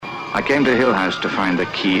I came to Hill House to find the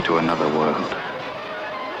key to another world.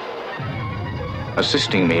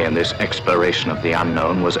 Assisting me in this exploration of the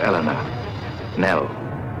unknown was Eleanor, Nell,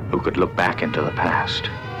 who could look back into the past,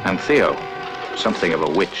 and Theo, something of a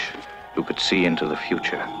witch, who could see into the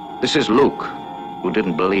future. This is Luke, who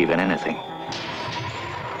didn't believe in anything,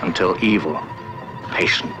 until evil,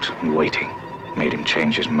 patient and waiting, made him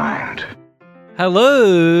change his mind.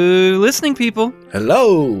 Hello, listening people.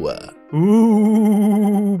 Hello.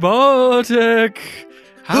 Ooh, Bartek.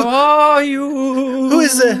 How are you? Who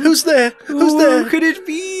is there? Who's there? Who's there? Who could it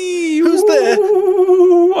be? Who's there?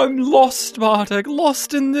 I'm lost, Bartek.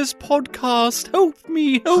 Lost in this podcast. Help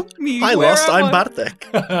me. I'm Bartek.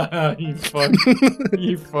 You fuck.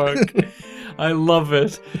 You fuck. I love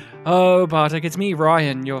it. Oh, Bartek, it's me,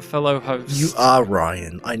 Ryan, your fellow host. You are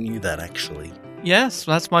Ryan. I knew that, actually. Yes,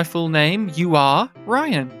 that's my full name. You are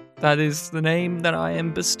Ryan. That is the name that I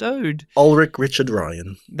am bestowed. Ulrich Richard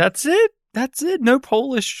Ryan. That's it. That's it. No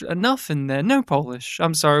Polish enough in there. No Polish.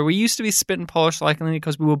 I'm sorry. We used to be spitting Polish likely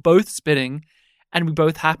because we were both spitting and we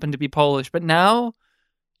both happened to be Polish. But now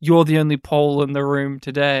you're the only Pole in the room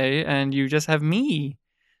today and you just have me,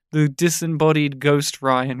 the disembodied ghost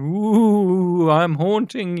Ryan. Ooh, I'm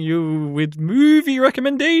haunting you with movie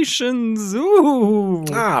recommendations. Ooh.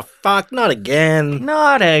 Ah, fuck. Not again.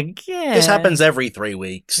 Not again. This happens every 3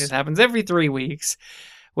 weeks. This happens every 3 weeks.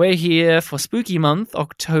 We're here for Spooky Month.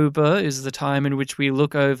 October is the time in which we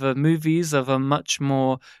look over movies of a much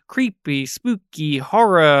more creepy, spooky,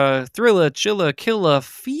 horror, thriller, chiller, killer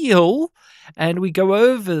feel, and we go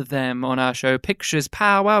over them on our show Pictures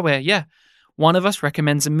Power, where, one of us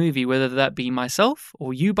recommends a movie, whether that be myself,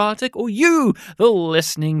 or you, Bartek, or you, the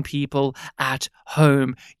listening people at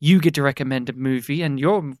home. You get to recommend a movie, and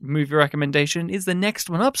your movie recommendation is the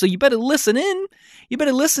next one up, so you better listen in. You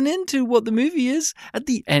better listen in to what the movie is at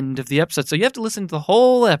the end of the episode. So you have to listen to the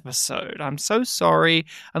whole episode. I'm so sorry.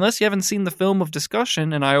 Unless you haven't seen the film of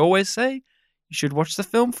discussion, and I always say, you should watch the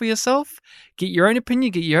film for yourself, get your own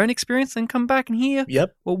opinion, get your own experience, then come back and hear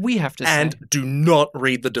what we have to say. And do not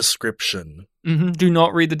read the description. Mm-hmm. Do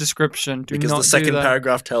not read the description. Because the second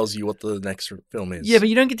paragraph tells you what the next film is. Yeah, but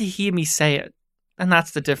you don't get to hear me say it. And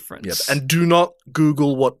that's the difference. Yep. And do not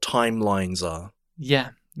Google what timelines are.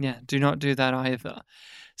 Yeah. Do not do that either.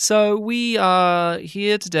 So we are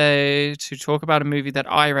here today to talk about a movie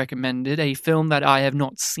that I recommended, a film that I have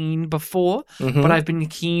not seen before, but I've been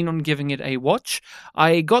keen on giving it a watch.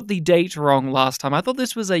 I got the date wrong last time. I thought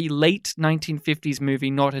this was a late 1950s movie,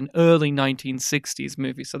 not an early 1960s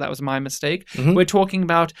movie, so that was my mistake. We're talking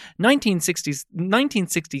about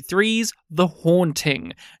 1963's The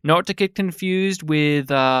Haunting, not to get confused with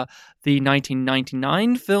the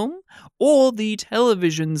 1999 film or the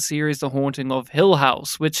television series The Haunting of Hill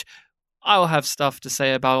House, which I'll have stuff to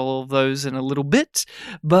say about all of those in a little bit.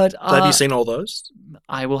 But have you seen all those?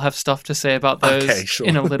 I will have stuff to say about those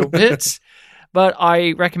in a little bit. But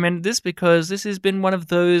I recommended this because this has been one of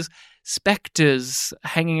those specters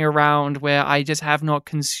hanging around where I just have not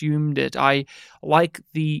consumed it. I like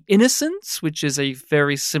The Innocents, which is a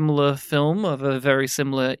very similar film of a very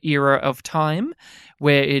similar era of time,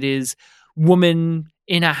 where it is woman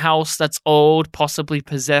in a house that's old, possibly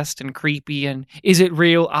possessed and creepy, and is it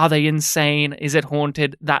real? Are they insane? Is it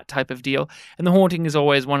haunted? That type of deal. And The Haunting is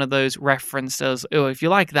always one of those references. Oh, if you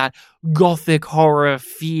like that gothic horror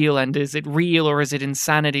feel, and is it real or is it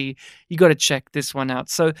insanity? You got to check this one out.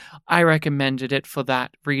 So I recommended it for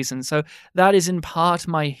that reason. So that is in part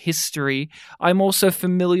my history. I'm also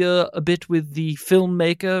familiar a bit with the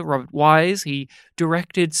filmmaker, Robert Wise. He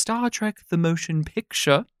directed Star Trek: The Motion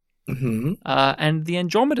Picture. And the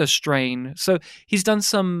Andromeda Strain. So he's done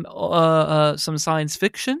some science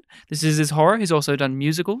fiction. This is his horror. He's also done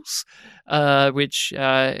musicals, which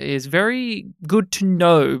is very good to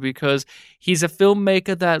know because he's a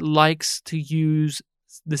filmmaker that likes to use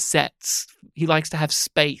the sets. He likes to have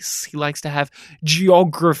space. He likes to have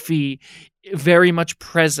geography very much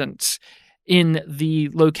present in the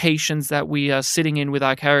locations that we are sitting in with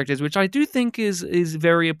our characters, which I do think is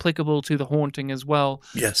very applicable to The Haunting as well.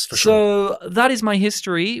 Yes, for sure. So that is my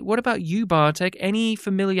history. What about you, Bartek? Any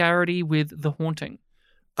familiarity with The Haunting?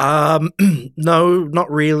 No,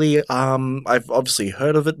 not really. I've obviously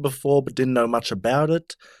heard of it before, but didn't know much about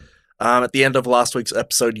it. At the end of last week's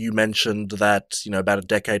episode, you mentioned that, about a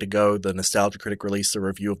decade ago, the Nostalgia Critic released a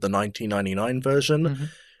review of the 1999 version,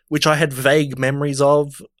 which I had vague memories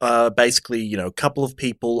of. Basically, a couple of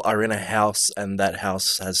people are in a house and that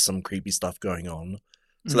house has some creepy stuff going on.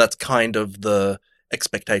 So that's kind of the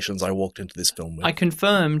expectations I walked into this film with. I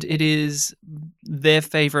confirmed it is their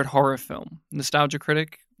favorite horror film. Nostalgia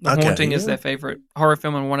Critic The Haunting is their favorite horror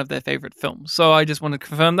film and one of their favorite films. So I just want to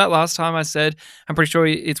confirm that. Last time I said, I'm pretty sure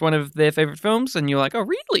it's one of their favorite films. And you're like, oh,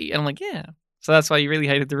 really? And I'm like, yeah. So that's why you really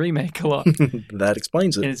hated the remake a lot. That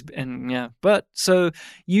explains it. But so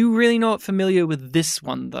you really not familiar with this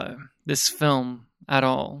one, though, this film at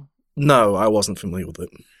all? No, I wasn't familiar with it.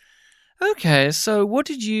 Okay, so what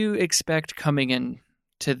did you expect coming in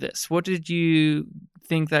to this? What did you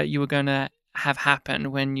think that you were going to have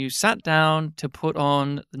happen when you sat down to put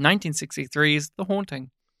on the 1963's The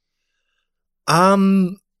Haunting?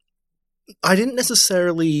 I didn't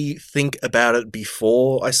necessarily think about it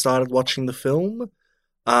before I started watching the film.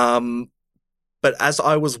 But as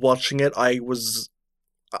I was watching it, I was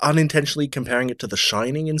unintentionally comparing it to The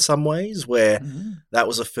Shining in some ways, where that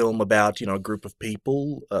was a film about, a group of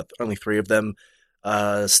people, only 3 of them,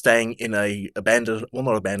 staying in a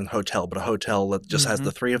not abandoned hotel, but a hotel that just has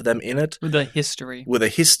the 3 of them in it. With a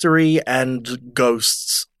history. And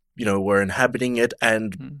ghosts, were inhabiting it,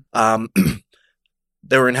 and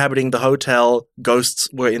they were inhabiting the hotel. Ghosts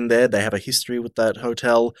were in there. They have a history with that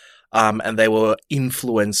hotel, and they were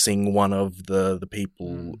influencing one of the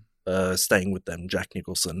people staying with them, Jack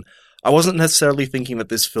Nicholson. I wasn't necessarily thinking that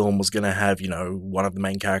this film was going to have, one of the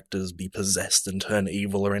main characters be possessed and turn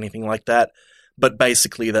evil or anything like that. But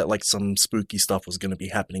basically that, some spooky stuff was going to be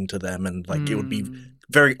happening to them, and, it would be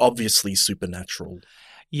very obviously supernatural.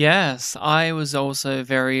 Yes, I was also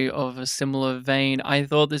very of a similar vein. I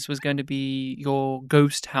thought this was going to be your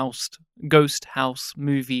ghost house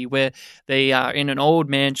movie where they are in an old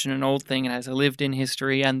mansion, an old thing, and has a lived-in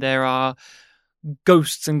history, and there are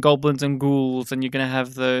ghosts and goblins and ghouls, and you're going to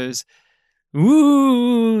have those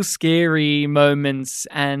scary moments,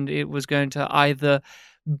 and it was going to either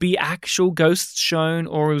be actual ghosts shown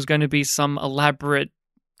or it was going to be some elaborate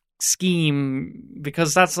scheme,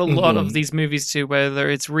 because that's a lot of these movies too, whether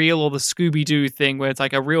it's real or the Scooby-Doo thing where it's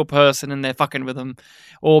like a real person and they're fucking with them.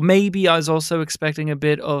 Or maybe I was also expecting a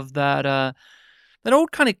bit of that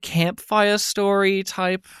old kind of campfire story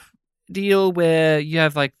type deal where you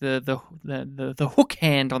have the hook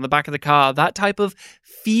hand on the back of the car, that type of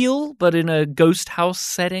feel, but in a ghost house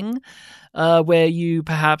setting, where you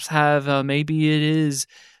perhaps have maybe it is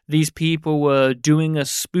these people were doing a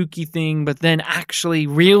spooky thing, but then actually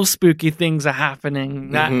real spooky things are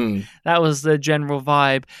happening. That was the general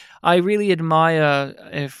vibe. I really admire,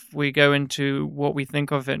 if we go into what we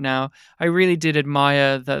think of it now, I really did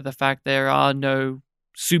admire the fact there are no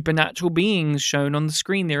supernatural beings shown on the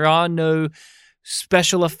screen. There are no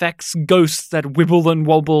special effects ghosts that wibble and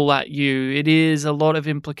wobble at you. It is a lot of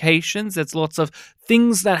implications. It's lots of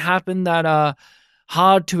things that happen that are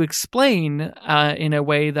hard to explain in a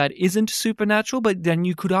way that isn't supernatural, but then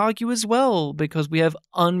you could argue as well, because we have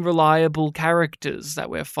unreliable characters that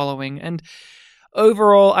we're following. And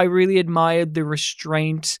overall, I really admired the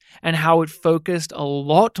restraint and how it focused a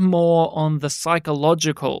lot more on the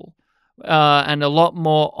psychological and a lot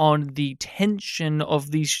more on the tension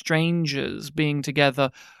of these strangers being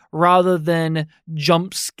together, rather than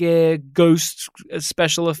jump scare, ghost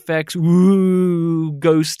special effects,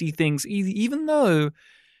 ghosty things. Even though,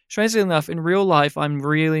 strangely enough, in real life, I'm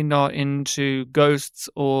really not into ghosts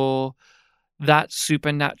or that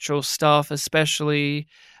supernatural stuff, especially.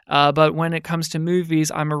 But when it comes to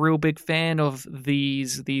movies, I'm a real big fan of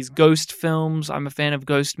these ghost films. I'm a fan of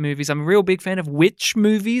ghost movies. I'm a real big fan of witch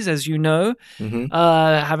movies, as you know,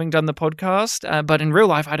 having done the podcast. But in real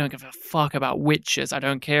life, I don't give a fuck about witches. I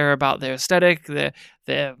don't care about their aesthetic, their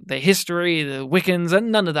history, the Wiccans,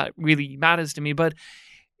 and none of that really matters to me. But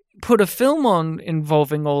put a film on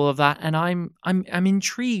involving all of that, and I'm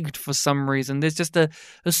intrigued for some reason. There's just a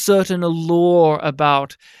certain allure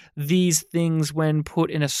about these things when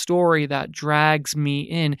put in a story that drags me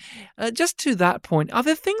in. Just to that point, are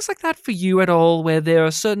there things like that for you at all, where there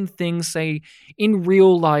are certain things, say, in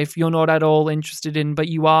real life you're not at all interested in, but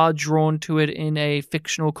you are drawn to it in a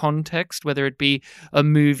fictional context, whether it be a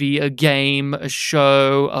movie, a game, a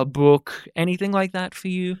show, a book, anything like that for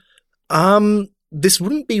you? This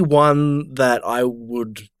wouldn't be one that I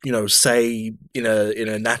would, say in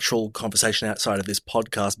a natural conversation outside of this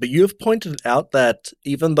podcast, but you have pointed out that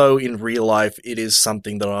even though in real life it is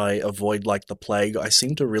something that I avoid like the plague, I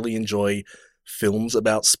seem to really enjoy films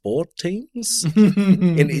about sport teams.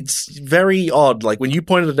 And it's very odd. Like, when you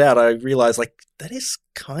pointed it out, I realized, that is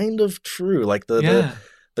kind of true.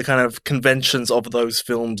 The kind of conventions of those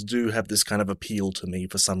films do have this kind of appeal to me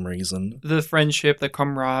for some reason. The friendship, the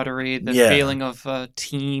camaraderie, the feeling of a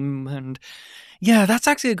team. And Yeah, that's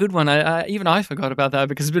actually a good one. Even I forgot about that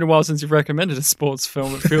because it's been a while since you've recommended a sports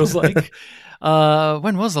film, it feels like.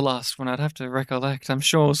 When was the last one? I'd have to recollect. I'm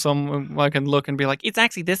sure someone I can look and be like, it's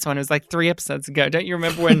actually this one. It was like 3 episodes ago. Don't you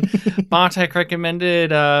remember when Bartek recommended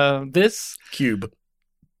this? Cube.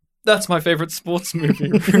 That's my favorite sports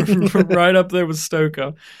movie. Right up there with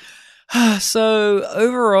Stoker. So,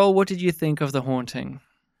 overall, what did you think of The Haunting?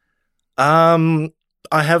 I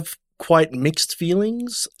have quite mixed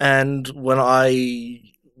feelings, and when I,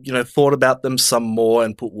 thought about them some more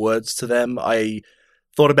and put words to them, I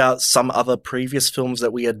thought about some other previous films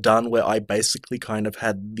that we had done where I basically kind of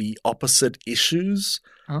had the opposite issues.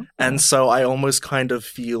 Oh. And so I almost kind of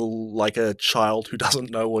feel like a child who doesn't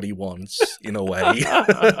know what he wants, in a way.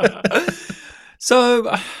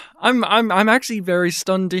 So I'm actually very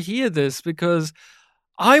stunned to hear this because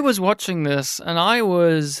I was watching this and I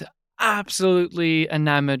was absolutely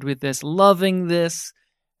enamored with this, loving this,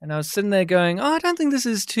 and I was sitting there going, I don't think this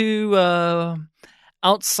is too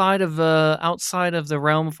outside of the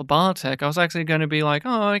realm for Bartek. I was actually going to be like,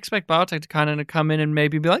 I expect Bartek to kind of come in and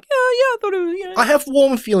maybe be like, yeah, I thought it was, I have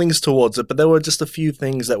warm feelings towards it, but there were just a few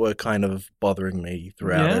things that were kind of bothering me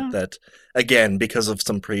throughout it that, again, because of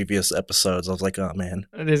some previous episodes, I was like, oh man.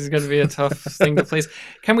 This is going to be a tough thing to please.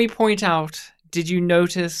 Can we point out, did you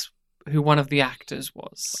notice who one of the actors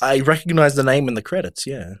was? I recognize the name in the credits,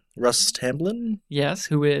 yeah. Russ Tamblyn? Yes,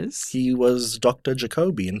 who is? He was Dr.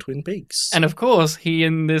 Jacoby in Twin Peaks. And of course, he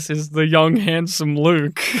in this is the young, handsome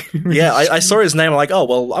Luke. Yeah, I saw his name, I'm like, oh,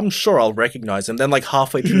 well, I'm sure I'll recognize him. Then, like,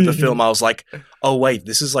 halfway through the film, I was like, oh, wait,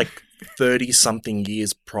 this is, like, 30-something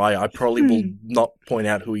years prior. I probably will not point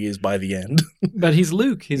out who he is by the end. But he's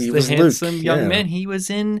Luke. He's the handsome young man. He was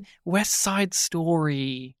in West Side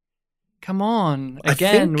Story. Come on,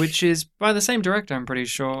 again, which is by the same director, I'm pretty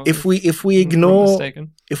sure. If we ignore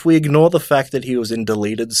the fact that he was in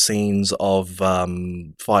deleted scenes of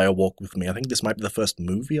Fire Walk with Me, I think this might be the first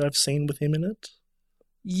movie I've seen with him in it.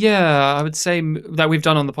 Yeah, I would say that we've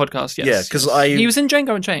done on the podcast. Yes, yeah, because he was in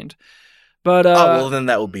Django Unchained. But then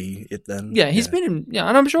that will be it then. Yeah, he's been in. Yeah,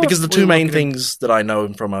 and I'm sure because the two main things that I know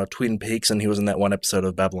him from are Twin Peaks, and he was in that one episode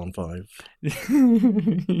of Babylon 5.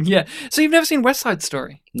 Yeah, so you've never seen West Side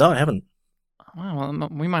Story? No, I haven't. Well,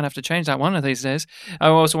 we might have to change that one of these days. I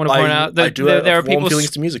also want to point out that there are warm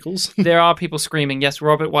feelings to musicals. There are people screaming. Yes,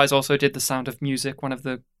 Robert Wise also did The Sound of Music, one of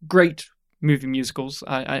the great movie musicals.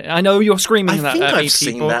 I know you're screaming that. I think I've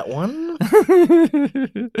seen that one.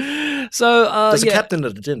 So there's a captain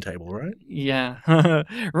at the din table, right? Yeah.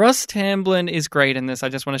 Russ Tamblyn is great in this. I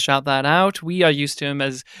just want to shout that out. We are used to him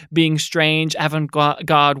as being strange,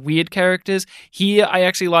 avant-garde, weird characters. Here, I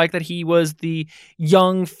actually like that he was the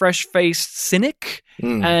young, fresh-faced cynic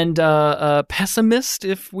and pessimist,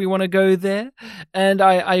 if we want to go there. And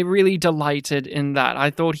I really delighted in that. I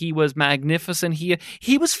thought he was magnificent here.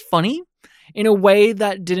 He was funny in a way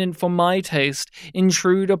that didn't, for my taste,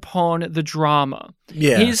 intrude upon the drama.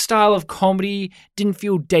 Yeah. His style of comedy didn't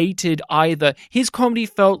feel dated either. His comedy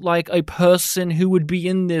felt like a person who would be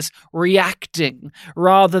in this reacting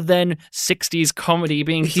rather than 60s comedy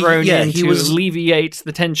being thrown in to alleviate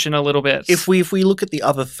the tension a little bit. If we look at the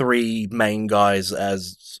other three main guys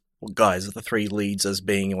as... the three leads as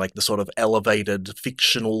being like the sort of elevated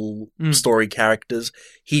fictional story characters,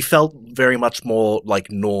 he felt very much more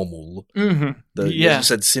like normal. Mm-hmm. As you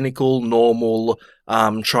said, cynical, normal,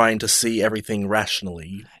 trying to see everything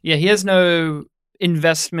rationally. Yeah, he has no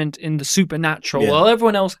investment in the supernatural. Well,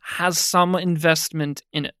 everyone else has some investment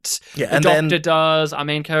in it. Yeah, the Doctor does, our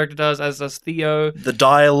main character does, as does Theo. The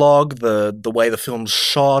dialogue, the way the film's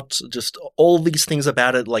shot, just all these things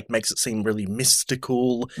about it like makes it seem really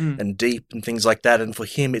mystical and deep and things like that. And for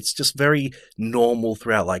him, it's just very normal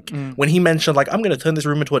throughout. Like when he mentioned, like, I'm going to turn this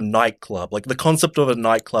room into a nightclub. Like the concept of a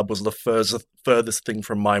nightclub was the furthest thing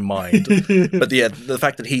from my mind. But yeah, the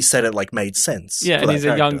fact that he said it like made sense. Yeah, and he's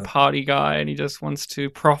a young party guy, and he just wants to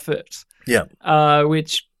profit. Yeah.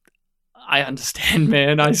 Which I understand,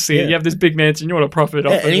 man. I see it. You have this big mansion, you want to profit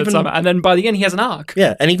off it. And then by the end, he has an arc.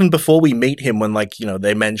 Yeah, and even before we meet him, when like,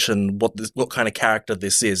 they mention what kind of character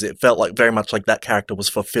this is, it felt like very much like that character was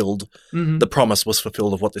fulfilled. Mm-hmm. The promise was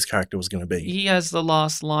fulfilled of what this character was going to be. He has the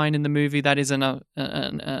last line in the movie that is a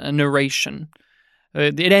narration.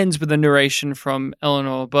 It ends with a narration from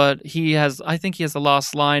Eleanor, but I think he has the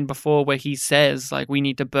last line before where he says, like, we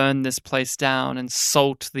need to burn this place down and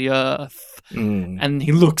salt the earth. And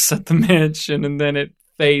he looks at the mansion, and then it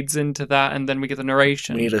fades into that, and then we get the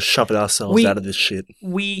narration. We need to shove ourselves out of this shit.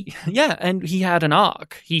 And he had an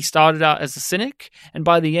arc. He started out as a cynic, and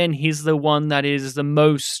by the end, he's the one that is the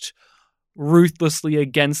most ruthlessly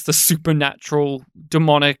against the supernatural,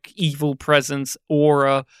 demonic, evil presence,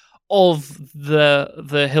 aura of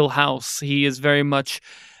the Hill House. He is very much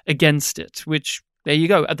against it, which, there you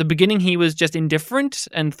go. At the beginning, he was just indifferent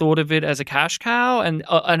and thought of it as a cash cow and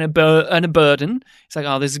a burden. It's like,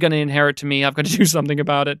 oh, this is going to inherit to me. I've got to do something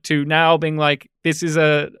about it. To now being like, this is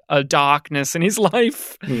a darkness in his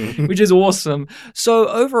life, which is awesome. So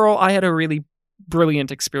overall, I had a really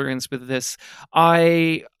brilliant experience with this.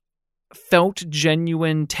 I felt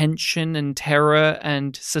genuine tension and terror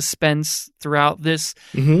and suspense throughout this.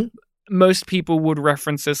 Mm-hmm. Most people would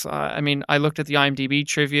reference this. I mean, I looked at the IMDb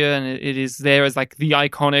trivia and it is there as like the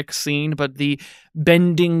iconic scene, but the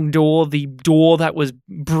bending door, the door that was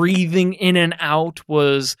breathing in and out,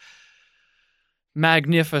 was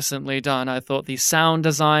magnificently done. I thought the sound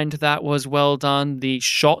design to that was well done. The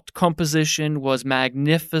shot composition was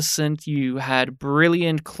magnificent. You had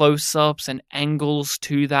brilliant close-ups and angles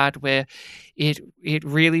to that where it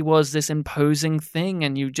really was this imposing thing,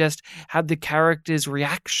 and you just had the characters'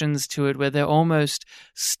 reactions to it where they're almost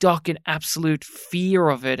stuck in absolute fear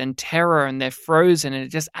of it and terror, and they're frozen, and it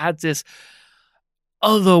just adds this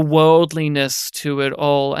otherworldliness to it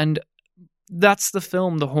all. And that's the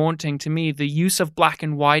film, The Haunting. To me, the use of black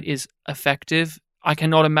and white is effective. I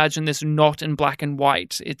cannot imagine this not in black and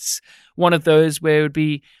white. It's one of those where it would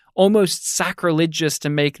be almost sacrilegious to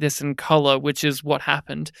make this in color, which is what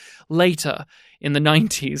happened later in the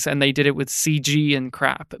 90s, and they did it with CG and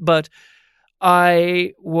crap. But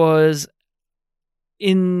I was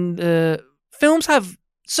in the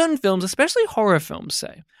certain films, especially horror films,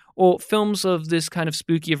 say, or films of this kind of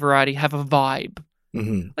spooky variety, have a vibe.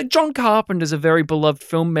 Mm-hmm. Like John Carpenter's a very beloved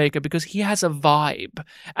filmmaker because he has a vibe,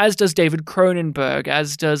 as does David Cronenberg,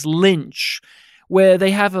 as does Lynch, where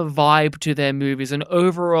they have a vibe to their movies, an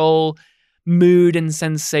overall mood and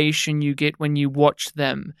sensation you get when you watch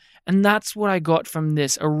them. And that's what I got from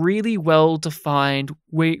this, a really well-defined,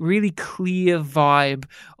 really clear vibe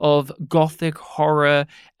of gothic horror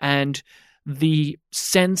and the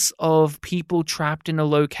sense of people trapped in a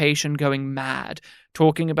location going mad.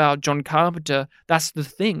 Talking about John Carpenter, that's the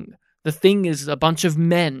thing. The thing is a bunch of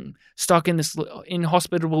men stuck in this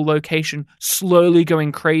inhospitable location, slowly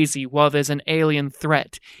going crazy while there's an alien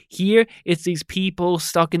threat. Here, it's these people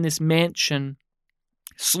stuck in this mansion,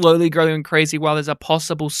 slowly going crazy while there's a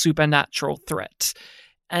possible supernatural threat.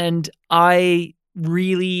 And I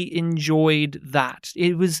really enjoyed that.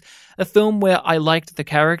 It was a film where I liked the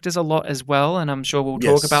characters a lot as well, and I'm sure we'll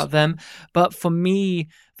talk about them. But for me,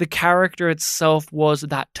 the character itself was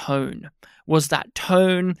that tone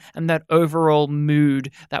and that overall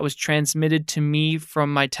mood that was transmitted to me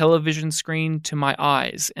from my television screen to my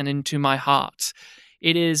eyes and into my heart.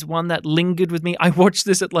 It is one that lingered with me. I watched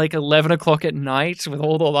this at like 11 o'clock at night with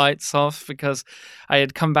all the lights off because I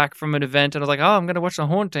had come back from an event and I was like, oh, I'm going to watch The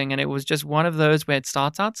Haunting. And it was just one of those where it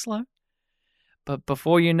starts out slow, but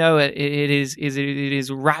before you know it, it is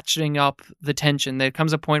ratcheting up the tension. There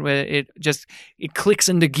comes a point where it clicks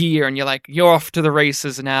into gear and you're like, you're off to the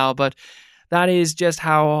races now. But that is just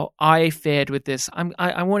how I fared with this.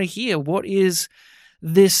 I want to hear, what is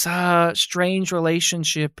this strange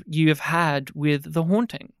relationship you have had with The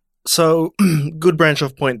Haunting? So, good branch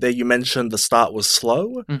off point there. You mentioned the start was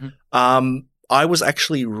slow. Mm-hmm. I was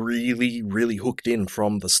actually really, really hooked in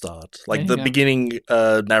from the start. Like the beginning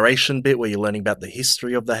narration bit where you're learning about the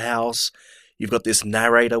history of the house. You've got this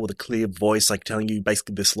narrator with a clear voice, like telling you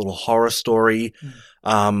basically this little horror story.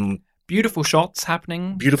 Beautiful shots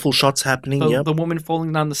happening. The woman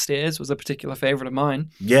falling down the stairs was a particular favorite of mine.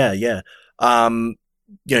 Yeah.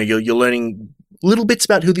 You're learning little bits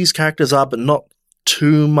about who these characters are, but not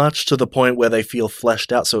too much to the point where they feel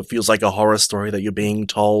fleshed out, so it feels like a horror story that you're being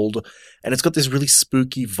told. And it's got this really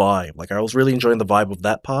spooky vibe. Like, I was really enjoying the vibe of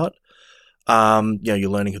that part. You're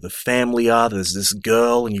learning who the family are. There's this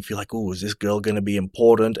girl, and you feel like, oh, is this girl going to be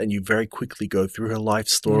important? And you very quickly go through her life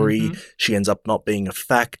story. Mm-hmm. She ends up not being a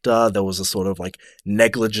factor. There was a sort of like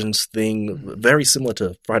negligence thing, very similar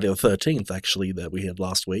to Friday the 13th, actually, that we had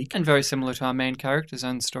last week. And very similar to our main character's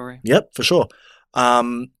own story. Yep, for sure.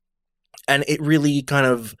 And it really kind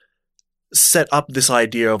of set up this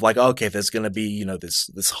idea of like, okay, there's going to be,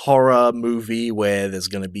 this horror movie where there's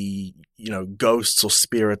going to be, ghosts or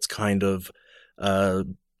spirits kind of,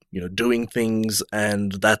 doing things,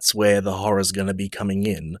 and that's where the horror's going to be coming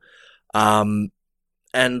in.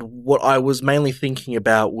 And what I was mainly thinking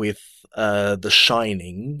about with The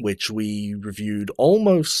Shining, which we reviewed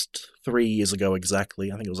almost 3 years ago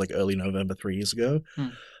exactly, I think it was like early November 3 years ago.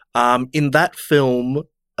 In that film,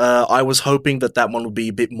 I was hoping that one would be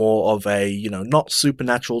a bit more of a, not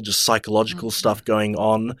supernatural, just psychological stuff going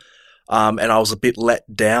on. And I was a bit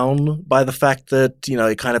let down by the fact that,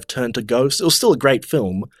 it kind of turned to ghosts. It was still a great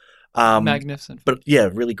film, Magnificent. But yeah,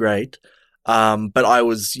 really great. But I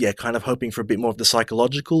was, kind of hoping for a bit more of the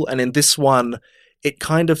psychological. And in this one, it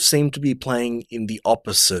kind of seemed to be playing in the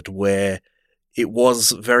opposite, where it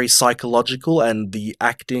was very psychological and the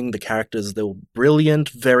acting, the characters, they were brilliant,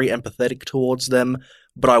 very empathetic towards them.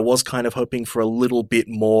 But I was kind of hoping for a little bit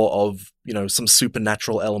more of, some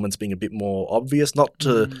supernatural elements being a bit more obvious. Not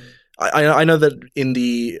to, I know that in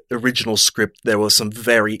the original script there were some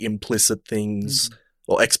very implicit things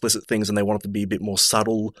or explicit things, and they wanted to be a bit more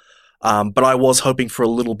subtle. But I was hoping for a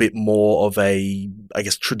little bit more of a, I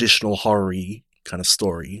guess, traditional horror-y kind of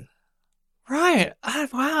story. Right.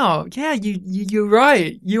 Wow. Yeah, you're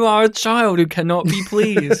right. You are a child who cannot be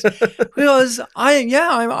pleased. Because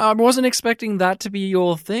I wasn't expecting that to be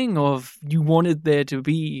your thing, of you wanted there to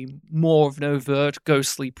be more of an overt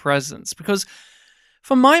ghostly presence. Because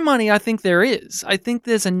for my money, I think there is. I think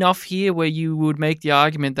there's enough here where you would make the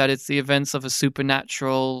argument that it's the events of a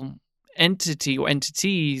supernatural entity or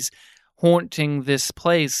entities haunting this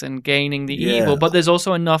place and gaining the evil. But there's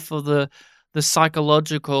also enough of the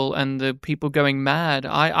psychological and the people going mad.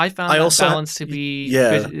 I found that balance to be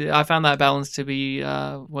I found that balance to be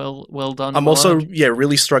well done. I'm also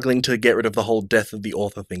really struggling to get rid of the whole death of the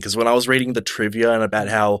author thing, because when I was reading the trivia and about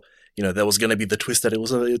how there was going to be the twist that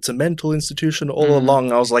it's a mental institution all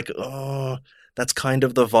along, I was like, oh, that's kind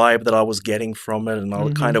of the vibe that I was getting from it, and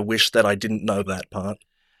I kind of wish that I didn't know that part.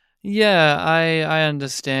 Yeah, I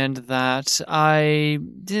understand that. I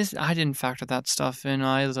didn't factor that stuff in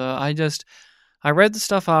either. I read the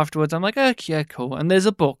stuff afterwards. I'm like, okay, yeah, cool. And there's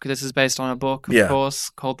a book. This is based on a book, of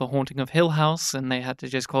course, called The Haunting of Hill House, and they had to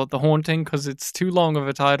just call it The Haunting because it's too long of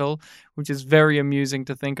a title, which is very amusing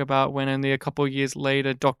to think about when only a couple of years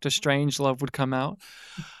later Dr. Strangelove would come out.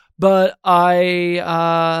 But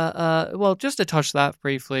just to touch that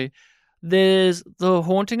briefly, there's The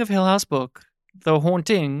Haunting of Hill House book, The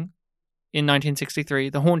Haunting in 1963,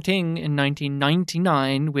 The Haunting in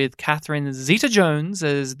 1999 with Catherine Zeta-Jones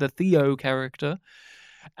as the Theo character,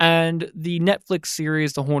 and the Netflix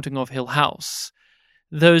series The Haunting of Hill House.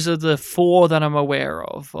 Those are the four that I'm aware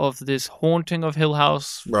of this Haunting of Hill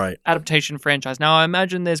House adaptation franchise. Now, I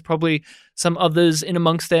imagine there's probably some others in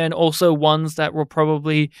amongst there, and also ones that were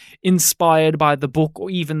probably inspired by the book or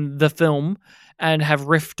even the film and have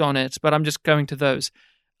riffed on it, but I'm just going to those.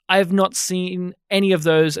 I have not seen any of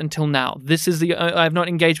those until now. I have not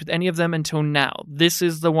engaged with any of them until now. This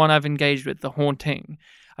is the one I've engaged with, The Haunting.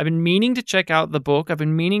 I've been meaning to check out the book. I've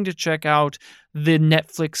been meaning to check out the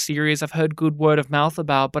Netflix series I've heard good word of mouth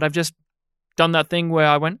about, but I've just done that thing where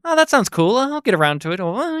I went, oh, that sounds cool. I'll get around to it.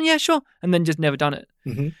 Or, oh, yeah, sure. And then just never done it.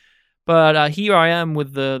 Mm-hmm. But here I am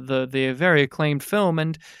with the very acclaimed film,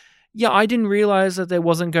 and yeah, I didn't realize that there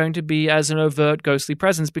wasn't going to be as an overt ghostly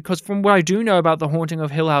presence, because from what I do know about the Haunting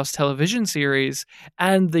of Hill House television series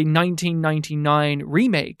and the 1999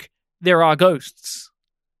 remake, there are ghosts.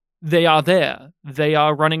 They are there. They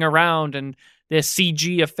are running around, and there's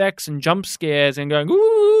CG effects and jump scares and going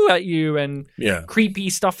ooh at you, and creepy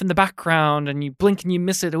stuff in the background, and you blink and you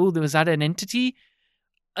miss it. Oh, was that an entity?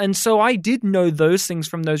 And so I did know those things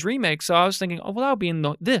from those remakes. So I was thinking, oh, well, that'll be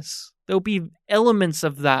in this. There'll be elements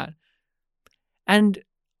of that. And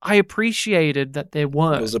I appreciated that there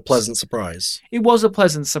were. It was a pleasant surprise. It was a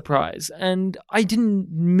pleasant surprise, and I didn't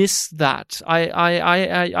miss that.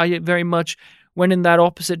 I very much went in that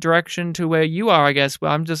opposite direction to where you are, I guess,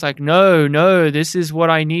 where I'm just like, no, this is what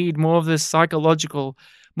I need, more of this psychological,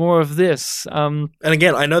 more of this. And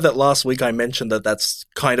again, I know that last week I mentioned that that's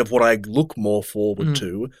kind of what I look more forward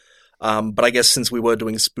to, but I guess since we were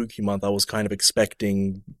doing Spooky Month, I was kind of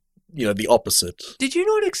expecting the opposite. Did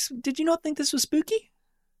you not think this was spooky?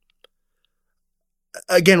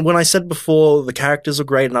 Again, when I said before the characters are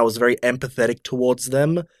great and I was very empathetic towards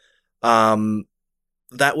them,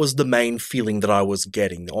 that was the main feeling that I was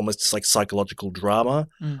getting, almost like psychological drama.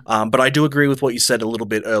 But I do agree with what you said a little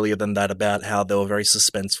bit earlier than that about how there were very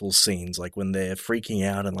suspenseful scenes, like when they're freaking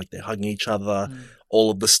out and like they're hugging each other, all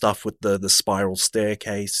of the stuff with the spiral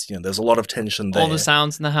staircase. There's a lot of tension there. All the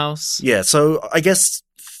sounds in the house. Yeah, so I guess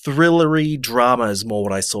thrillery drama is more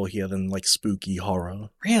what I saw here than like spooky horror.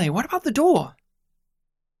 Really? What about the door?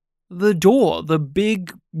 The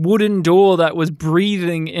big wooden door that was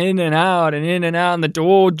breathing in and out, and the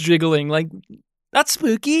door jiggling, like, that's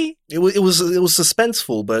spooky. It was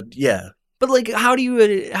suspenseful, but yeah. But like, how do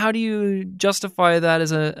you justify that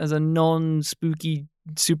as a non-spooky,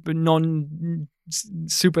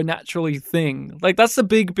 supernaturally thing? Like, that's the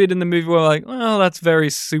big bit in the movie where like, well, that's very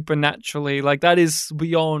supernaturally, like, that is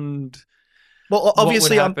beyond. Well,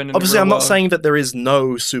 obviously, I'm not saying that there is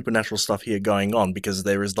no supernatural stuff here going on, because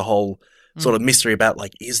there is the whole sort of mystery about,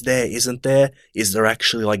 like, is there, isn't there? Is there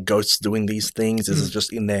actually, like, ghosts doing these things? Is it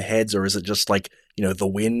just in their heads, or is it just, like, the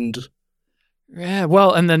wind? Yeah,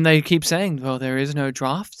 well, and then they keep saying, well, there is no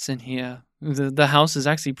drafts in here. The house is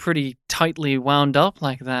actually pretty tightly wound up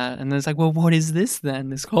like that. And it's like, well, what is this then?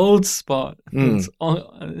 This cold spot.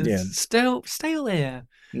 It's stale air.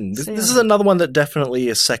 This is another one that definitely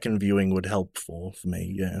a second viewing would help for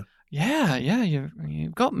me, yeah. Yeah,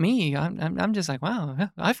 you've got me. I'm just like, wow,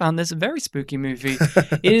 I found this a very spooky movie.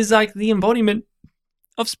 It is like the embodiment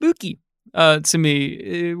of spooky to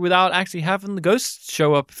me, without actually having the ghosts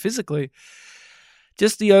show up physically.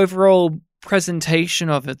 Just the overall presentation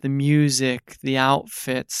of it, the music, the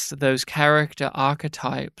outfits, those character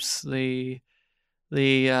archetypes, the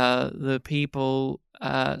people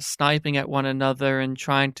sniping at one another and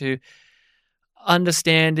trying to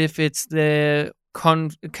understand if it's their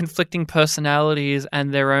conflicting personalities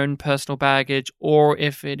and their own personal baggage, or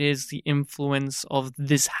if it is the influence of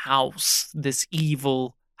this house, this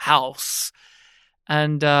evil house.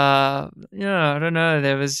 And, I don't know,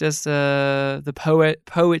 there was just the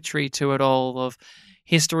poetry to it all, of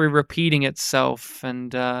history repeating itself,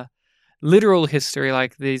 and literal history,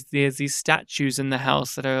 like there's these statues in the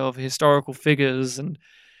house that are of historical figures, and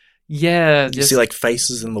you see, like,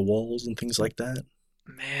 faces in the walls and things like that.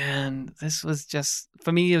 Man, this was just,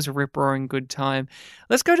 for me, it was a rip-roaring good time.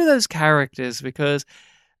 Let's go to those characters, because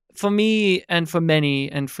for me, and for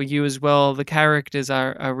many, and for you as well, the characters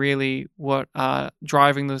are really what are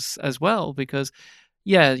driving this as well, because,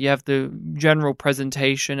 you have the general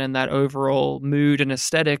presentation and that overall mood and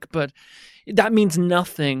aesthetic, but that means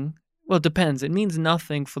nothing. Well, it depends. It means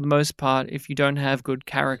nothing for the most part if you don't have good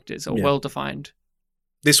characters or well-defined.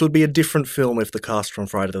 This would be a different film if the cast from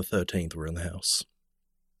Friday the 13th were in the house.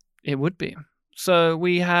 It would be. So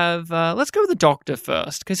we have, let's go with the Doctor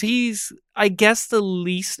first, because he's, I guess, the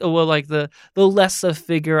least, or well, like the lesser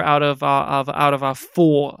figure out of our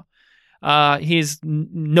four. He's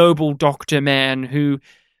noble Doctor man who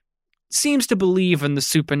seems to believe in the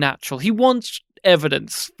supernatural. He wants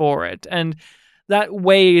evidence for it, and that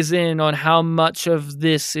weighs in on how much of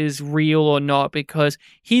this is real or not, because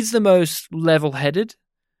he's the most level-headed.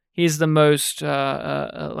 He's the most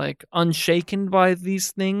unshaken by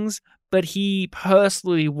these things, but he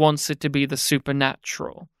personally wants it to be the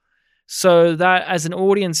supernatural. So that, as an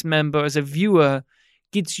audience member, as a viewer,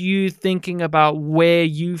 gets you thinking about where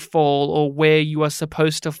you fall or where you are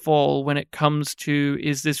supposed to fall when it comes to,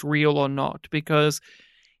 is this real or not? Because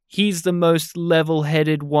he's the most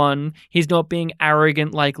level-headed one. He's not being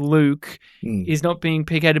arrogant like Luke. He's not being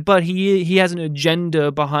pig-headed, but he has an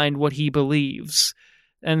agenda behind what he believes.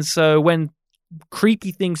 And so when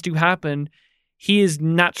creepy things do happen, he is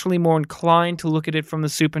naturally more inclined to look at it from the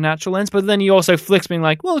supernatural lens, but then he also flicks being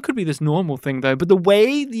like, well, it could be this normal thing, though. But the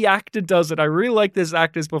way the actor does it, I really like this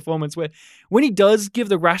actor's performance, where when he does give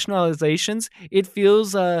the rationalizations, it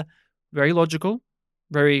feels very logical,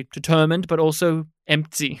 very determined, but also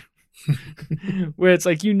empty. Where it's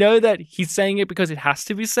like, that he's saying it because it has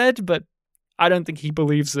to be said, but I don't think he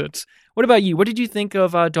believes it. What about you? What did you think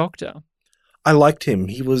of Doctor? I liked him.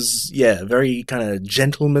 He was, very kind of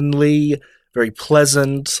gentlemanly, very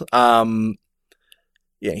pleasant.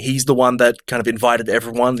 He's the one that kind of invited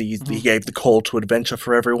everyone. He gave the call to adventure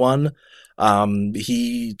for everyone.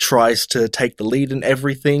 He tries to take the lead in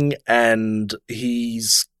everything, and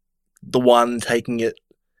he's the one taking it.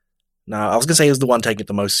 No, I was going to say he was the one taking it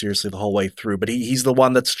the most seriously the whole way through, but he's the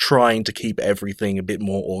one that's trying to keep everything a bit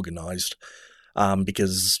more organized.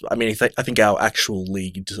 Because, I mean, I think our actual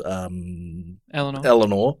lead,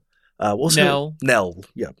 Eleanor, Nell,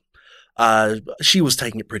 yeah. She was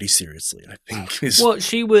taking it pretty seriously, I think.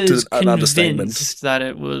 She was convinced that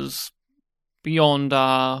it was beyond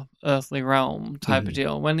our earthly realm type of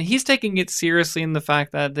deal. When he's taking it seriously in the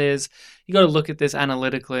fact that you got to look at this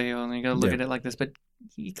analytically, or you got to look at it like this, but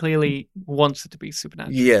he clearly wants it to be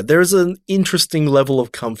supernatural. Yeah, there's an interesting level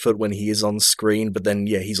of comfort when he is on screen, but then,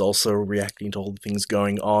 he's also reacting to all the things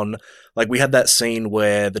going on. Like, we had that scene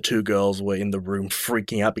where the two girls were in the room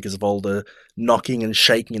freaking out because of all the knocking and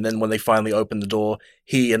shaking, and then when they finally opened the door,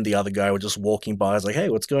 he and the other guy were just walking by. I was like, hey,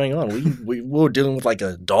 what's going on? We were dealing with, like,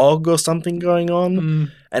 a dog or something going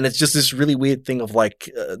on, and it's just this really weird thing of, like,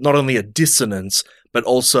 not only a dissonance, but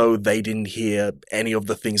also they didn't hear any of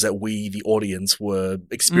the things that we, the audience, were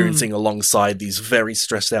experiencing alongside these very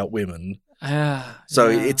stressed out women. So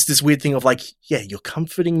it's this weird thing of like, you're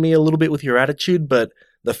comforting me a little bit with your attitude, but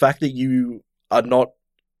the fact that you are not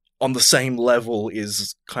on the same level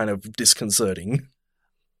is kind of disconcerting.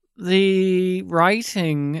 The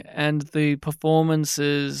writing and the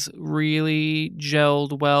performances really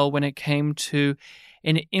gelled well when it came to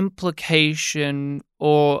an implication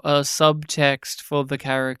or a subtext for the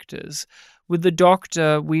characters. With the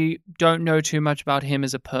Doctor, we don't know too much about him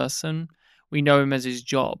as a person. We know him as his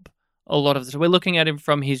job. A lot of the time, we're looking at him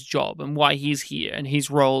from his job and why he's here and his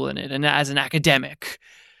role in it and as an academic.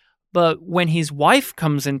 But when his wife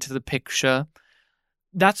comes into the picture,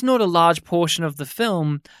 that's not a large portion of the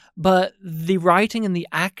film, but the writing and the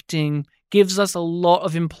acting gives us a lot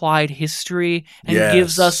of implied history and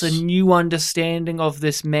gives us a new understanding of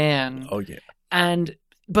this man. Oh, yeah.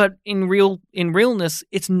 But in realness,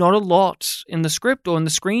 it's not a lot in the script or in the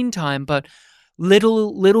screen time, but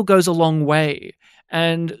little goes a long way.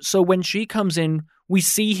 And so when she comes in, we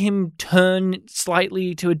see him turn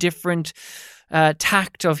slightly to a different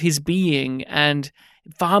tact of his being and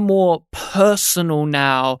far more personal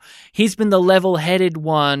now. He's been the level-headed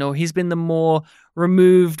one, or he's been the more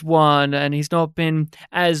removed one, and he's not been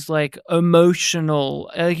as like emotional.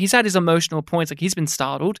 He's had his emotional points, like he's been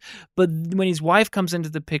startled, but when his wife comes into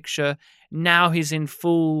the picture, now he's in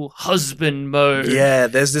full husband mode. Yeah,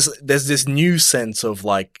 there's this new sense of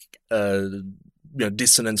like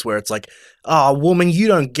dissonance where it's like, oh, woman, you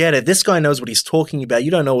don't get it. This guy knows what he's talking about.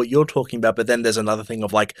 You don't know what you're talking about. But then there's another thing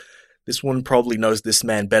of like, this woman probably knows this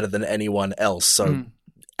man better than anyone else. So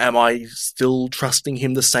am I still trusting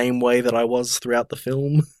him the same way that I was throughout the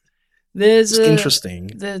film? It's interesting.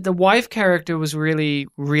 The wife character was really,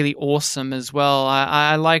 really awesome as well.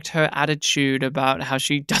 I liked her attitude about how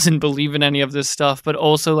she doesn't believe in any of this stuff, but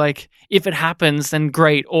also like, if it happens, then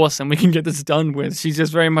great, awesome, we can get this done with. She's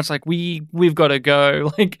just very much like, we've got to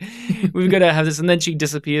go. Like, we've got to have this. And then she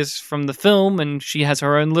disappears from the film and she has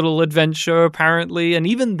her own little adventure, apparently. And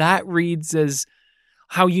even that reads as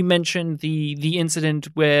how you mentioned the incident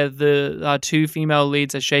where the two female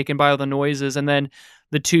leads are shaken by all the noises, and then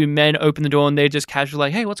the two men open the door and they're just casually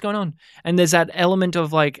like, hey, what's going on? And there's that element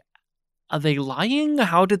of like, are they lying?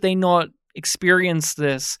 How did they not experience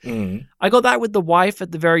this? I got that with the wife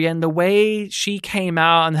at the very end, the way she came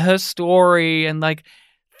out and her story and like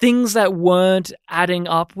things that weren't adding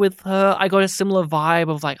up with her. I got a similar vibe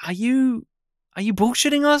of like, are you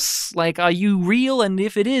bullshitting us? Like, are you real? And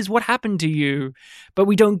if it is, what happened to you? But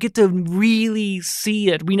we don't get to really see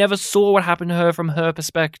it. We never saw what happened to her from her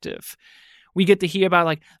perspective. We get to hear about,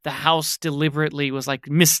 like, the house deliberately was, like,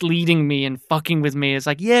 misleading me and fucking with me. It's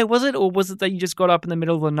like, yeah, was it? Or was it that you just got up in the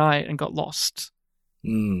middle of the night and got lost?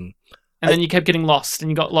 And then you kept getting lost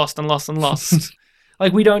and you got lost and lost and lost.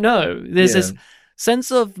 Like, we don't know. There's this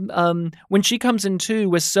sense of, when she comes in too,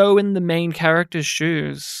 we're so in the main character's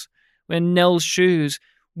shoes, in Nell's shoes,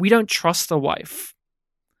 we don't trust the wife.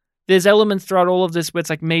 There's elements throughout all of this where it's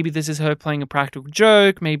like, maybe this is her playing a practical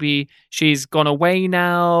joke. Maybe she's gone away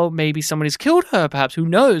now. Maybe somebody's killed her, perhaps. Who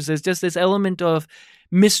knows? There's just this element of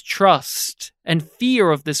mistrust and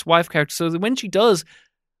fear of this wife character. So that when she does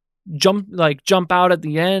jump out at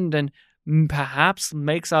the end and perhaps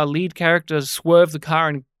makes our lead character swerve the car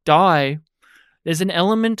and die, there's an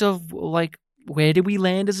element of like, where do we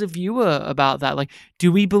land as a viewer about that? Like,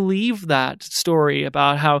 do we believe that story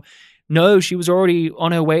about how, no, she was already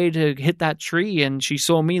on her way to hit that tree and she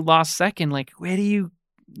saw me last second? Like, the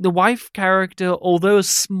wife character, although a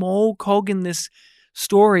small cog in this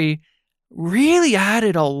story, really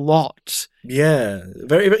added a lot. Yeah,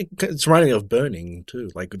 very, very, it's reminding me of Burning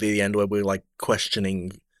too, like the end where we're like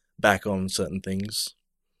questioning back on certain things.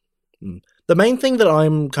 The main thing that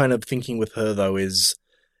I'm kind of thinking with her though is,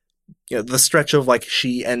 you know, the stretch of like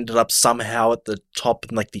she ended up somehow at the top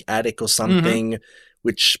in like the attic or something,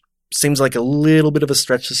 which seems like a little bit of a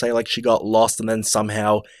stretch to say like she got lost and then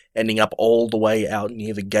somehow ending up all the way out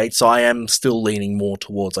near the gate. So I am still leaning more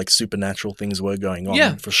towards like supernatural things were going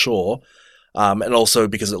on for sure. And also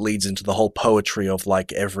because it leads into the whole poetry of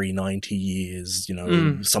like every 90 years, you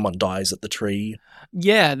know, someone dies at the tree.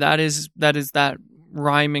 Yeah, that is that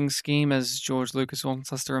rhyming scheme, as George Lucas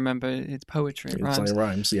wants us to remember. It's poetry. It rhymes. It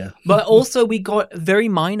rhymes, yeah. But also we got a very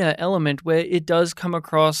minor element where it does come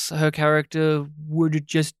across her character would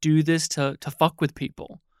just do this to fuck with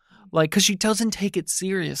people. Like, because she doesn't take it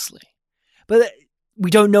seriously. But we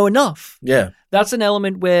don't know enough. Yeah. That's an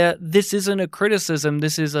element where this isn't a criticism.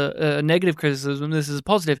 This is a negative criticism. This is a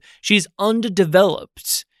positive. She's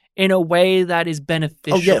underdeveloped in a way that is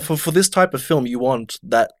beneficial. Oh, yeah. For this type of film, you want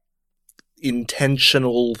that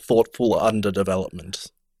intentional, thoughtful underdevelopment.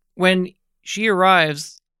 When she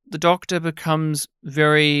arrives, the Doctor becomes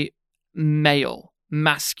very male,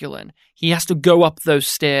 masculine. He has to go up those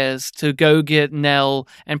stairs to go get Nell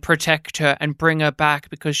and protect her and bring her back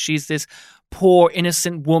because she's this poor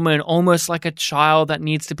innocent woman, almost like a child that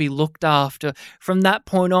needs to be looked after. From that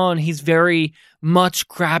point on, he's very much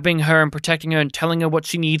grabbing her and protecting her and telling her what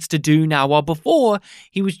she needs to do now, while before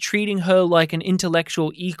he was treating her like an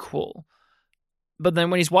intellectual equal. But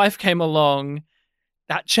then when his wife came along,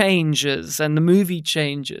 that changes and the movie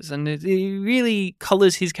changes, and it really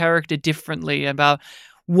colors his character differently about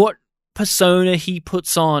what persona he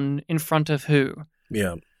puts on in front of who.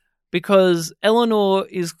 Yeah. Because Eleanor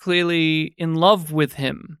is clearly in love with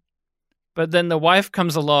him, but then the wife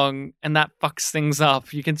comes along and that fucks things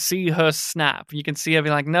up. You can see her snap. You can see her be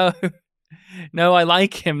like, no, I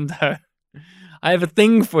like him though. I have a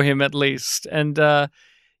thing for him at least. And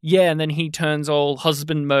and then he turns all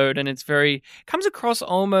husband mode, and comes across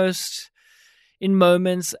almost in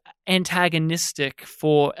moments antagonistic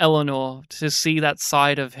for Eleanor to see that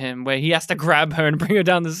side of him where he has to grab her and bring her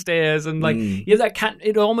down the stairs, and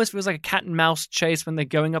it almost feels like a cat and mouse chase when they're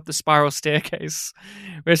going up the spiral staircase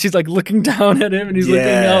where she's like looking down at him and he's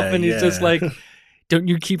looking up and he's just like, don't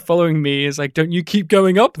you keep following me? It's like, don't you keep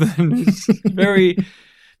going up then? It's very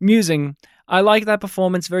amusing. I like that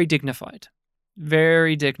performance, very dignified.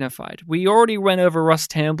 Very dignified. We already went over Russ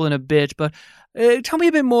Tamblyn a bit, but tell me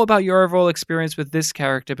a bit more about your overall experience with this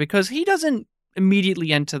character, because he doesn't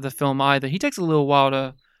immediately enter the film either. He takes a little while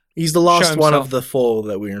to He's the last one of the four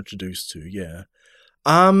that we're introduced to, yeah.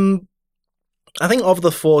 I think of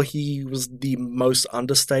the four, he was the most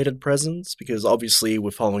understated presence, because obviously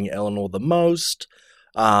we're following Eleanor the most.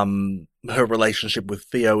 Her relationship with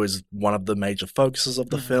Theo is one of the major focuses of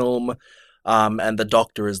the film. And the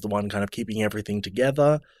Doctor is the one kind of keeping everything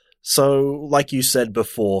together. So, like you said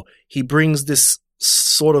before, he brings this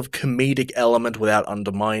sort of comedic element without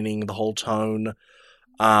undermining the whole tone.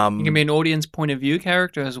 He can be an audience point of view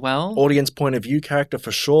character as well. Audience point of view character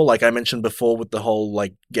for sure. Like I mentioned before with the whole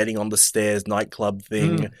like getting on the stairs nightclub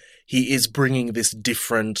thing, he is bringing this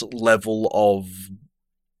different level of,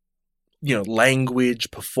 language,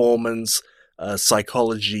 performance,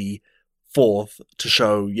 psychology forth to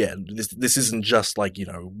show, this isn't just like,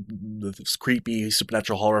 this creepy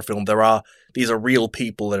supernatural horror film. These are real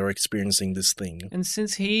people that are experiencing this thing. And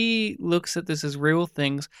since he looks at this as real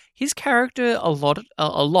things, his character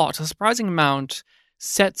a surprising amount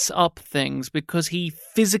sets up things because he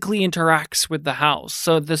physically interacts with the house.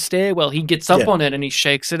 So the stairwell, he gets up on it and he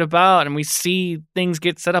shakes it about and we see things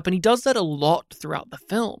get set up, and he does that a lot throughout the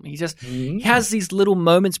film. He just he has these little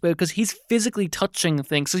moments where, because he's physically touching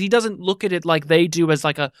things, so he doesn't look at it like they do as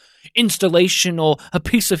like a installation or a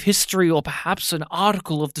piece of history or perhaps an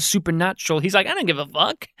article of the supernatural. He's like, I don't give a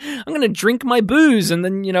fuck. I'm going to drink my booze, and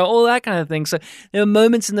then, all that kind of thing. So there are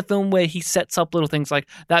moments in the film where he sets up little things like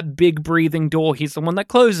that big breathing door. He's the one that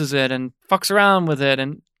closes it and fucks around with it,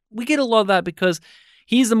 and we get a lot of that because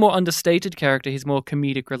he's the more understated character. He's more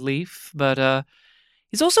comedic relief, but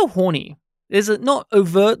he's also horny. Is it not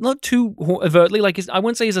too overtly? Like, I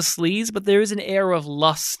wouldn't say he's a sleaze, but there is an air of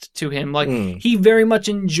lust to him. Like he very much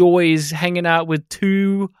enjoys hanging out with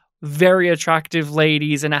two very attractive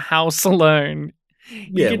ladies in a house alone.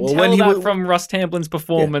 You can tell that from Russ Tamblyn's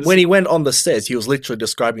performance. When he went on the stairs, he was literally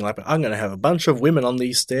describing like, I'm going to have a bunch of women on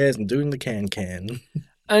these stairs and doing the can.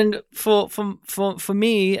 And for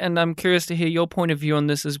me, and I'm curious to hear your point of view on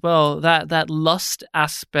this as well, that lust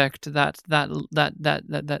aspect,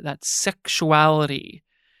 that sexuality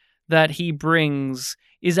that he brings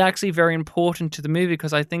is actually very important to the movie,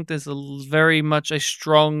 because I think there's very much a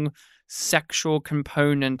strong sexual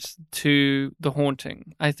component to The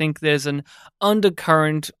Haunting. I think there's an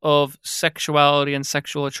undercurrent of sexuality and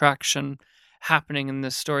sexual attraction happening in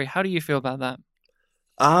this story. How do you feel about that?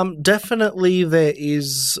 Definitely there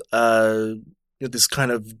is this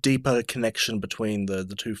kind of deeper connection between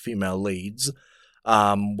the two female leads,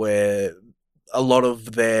 where a lot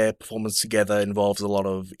of their performance together involves a lot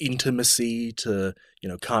of intimacy to,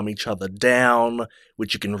 calm each other down,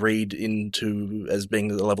 which you can read into as being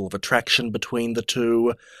the level of attraction between the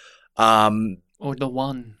two. Or the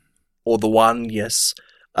one. Yes.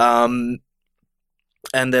 And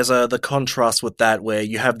there's the contrast with that, where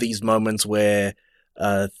you have these moments where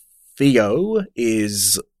Theo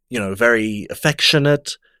is, very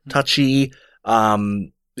affectionate, touchy.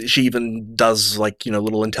 She even does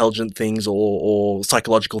little intelligent things or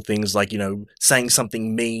psychological things, like, saying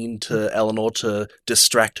something mean to Eleanor to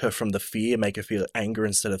distract her from the fear, make her feel anger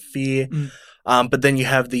instead of fear. But then you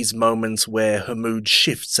have these moments where her mood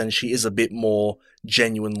shifts and she is a bit more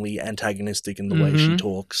genuinely antagonistic in the way she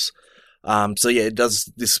talks. It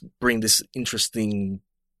does bring this interesting,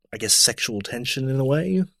 I guess, sexual tension in a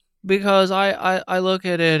way. Because I look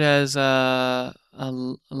at it as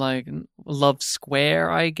like love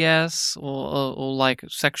square, I guess, or like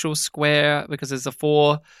sexual square, because there's the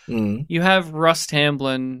four. You have Russ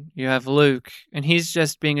Tamblyn, you have Luke, and he's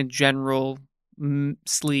just being a general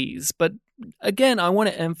sleaze. But again, I want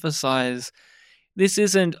to emphasize this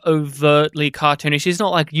isn't overtly cartoonish. She's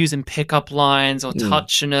not like using pickup lines or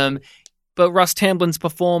touching them, but Russ Tamblyn's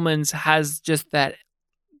performance has just that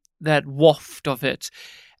waft of it.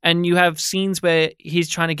 And you have scenes where he's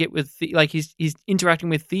trying to get with, he's interacting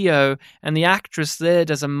with Theo, and the actress there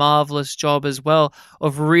does a marvelous job as well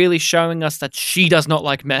of really showing us that she does not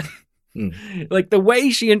like men. Like the way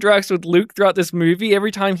she interacts with Luke throughout this movie,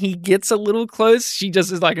 every time he gets a little close, she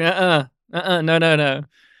just is like, no.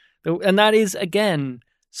 And that is, again,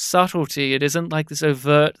 subtlety. It isn't like this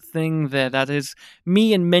overt thing there. That is,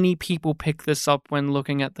 me and many people pick this up when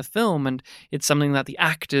looking at the film, and it's something that the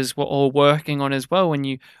actors were all working on as well when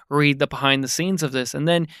you read the behind the scenes of this. And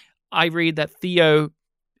then I read that Theo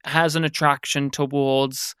has an attraction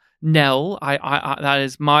towards Nell. I that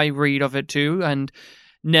is my read of it too, and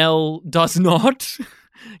Nell does not,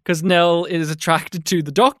 because Nell is attracted to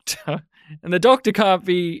the Doctor, and the Doctor can't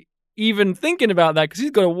be even thinking about that because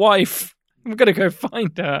he's got a wife. I'm going to go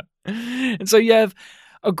find her. And so you have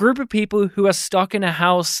a group of people who are stuck in a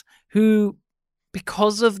house who,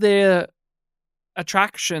 because of their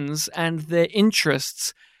attractions and their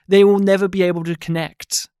interests, they will never be able to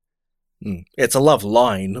connect. It's a love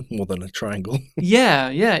line more than a triangle. Yeah.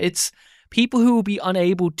 It's people who will be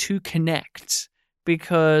unable to connect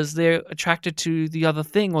because they're attracted to the other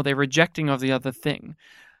thing, or they're rejecting of the other thing.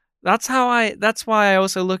 That's why I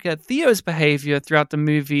also look at Theo's behavior throughout the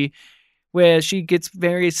movie, where she gets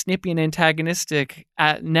very snippy and antagonistic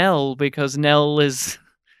at Nell because Nell is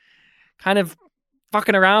kind of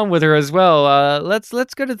fucking around with her as well.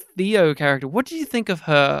 Let's go to Theo character. What do you think of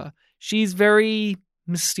her? She's very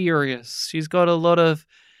mysterious. She's got a lot of,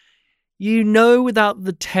 without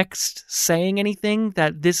the text saying anything,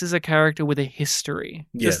 that this is a character with a history.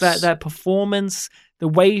 Yes. Just that performance, the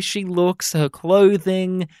way she looks, her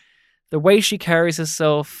clothing, the way she carries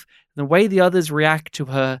herself, the way the others react to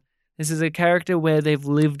her. This is a character where they've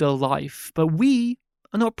lived a life, but we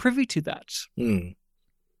are not privy to that.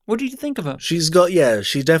 What do you think of her?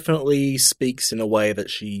 She definitely speaks in a way that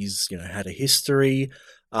she's, had a history.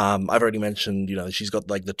 I've already mentioned, she's got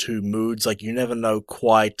like the two moods. Like you never know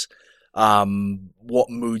quite what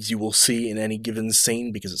moods you will see in any given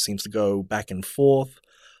scene because it seems to go back and forth.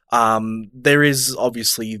 There is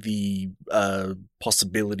obviously the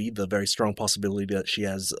possibility, the very strong possibility that she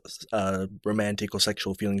has romantic or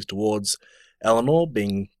sexual feelings towards Eleanor,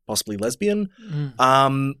 being possibly lesbian.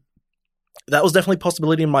 That was definitely a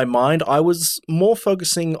possibility in my mind. I was more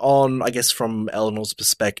focusing on, I guess, from Eleanor's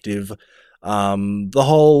perspective, the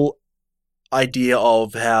whole idea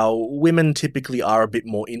of how women typically are a bit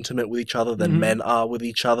more intimate with each other than men are with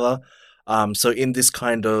each other. So in this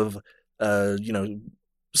kind of,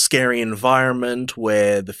 scary environment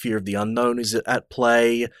where the fear of the unknown is at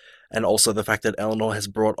play, and also the fact that Eleanor has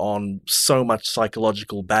brought on so much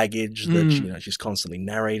psychological baggage that she's constantly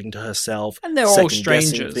narrating to herself, and they're all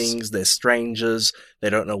strangers. They're strangers. They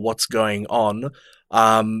don't know what's going on.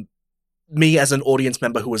 Me as an audience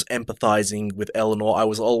member who was empathizing with Eleanor, I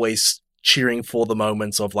was always cheering for the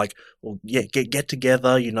moments of like, well, yeah, get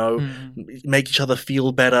together, make each other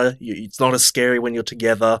feel better. It's not as scary when you're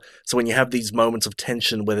together. So when you have these moments of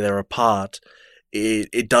tension where they're apart,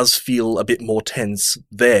 it does feel a bit more tense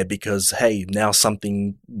there because, hey, now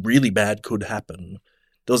something really bad could happen.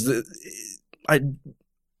 There's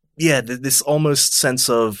this almost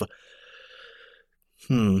sense of,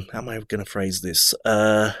 how am I going to phrase this?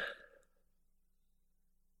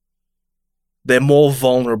 They're more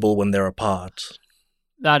vulnerable when they're apart.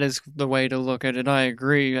 That is the way to look at it. I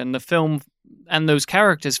agree. And the film and those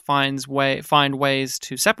characters find ways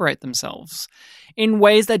to separate themselves in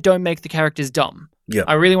ways that don't make the characters dumb. Yeah.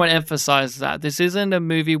 I really want to emphasize that. This isn't a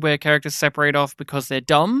movie where characters separate off because they're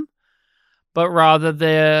dumb, but rather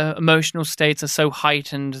their emotional states are so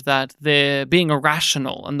heightened that they're being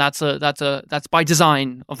irrational. And that's by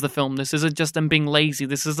design of the film. This isn't just them being lazy.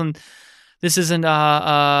 This isn't The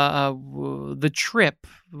Trip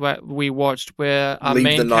we watched where our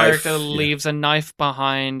main character leaves a knife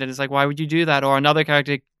behind and it's like, why would you do that? Or another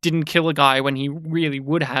character didn't kill a guy when he really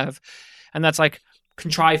would have. And that's like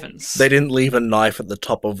contrivance. They didn't leave a knife at the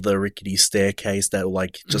top of the rickety staircase that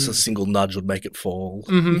like just a single nudge would make it fall.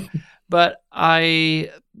 But I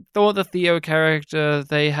thought the Theo character,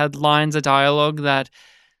 they had lines of dialogue that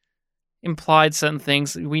implied certain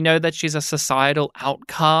things. We know that she's a societal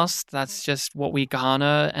outcast. That's just what we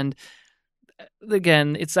garner. And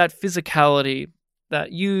again, it's that physicality.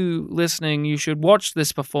 that you listening, you should watch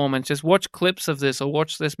this performance, just watch clips of this or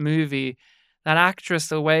watch this movie. That actress,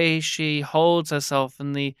 the way she holds herself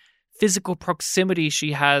and the physical proximity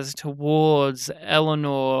she has towards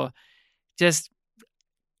Eleanor just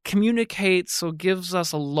communicates or gives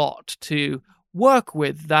us a lot to work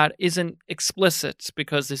with that isn't explicit,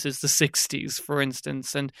 because this is the 60s, for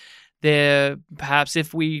instance, and there perhaps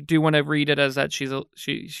if we do want to read it as that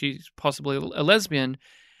she's possibly a lesbian,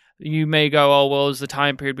 you may go, oh well, it's the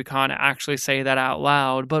time period, we can't actually say that out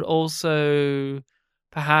loud. But also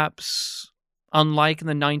perhaps unlike in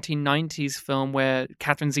the 1990s film where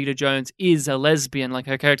Catherine Zeta-Jones is a lesbian, like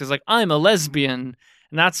her character's like, I'm a lesbian.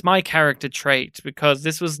 And that's my character trait, because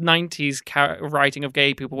this was 90s writing of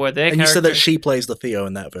gay people where their character... And you said that she plays the Theo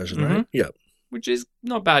in that version, right? Yeah. Which is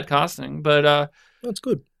not bad casting, but... That's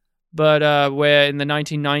good. But where in the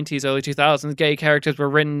 1990s, early 2000s, gay characters were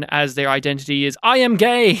written as their identity is, I am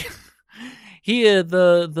gay! Here,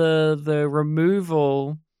 the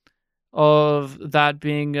removal of that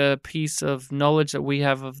being a piece of knowledge that we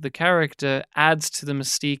have of the character adds to the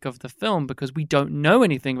mystique of the film, because we don't know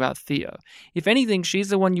anything about Theo. If anything, she's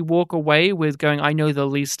the one you walk away with going, I know the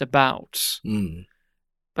least about.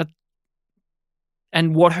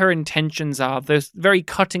 And what her intentions are. There's a very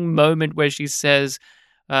cutting moment where she says,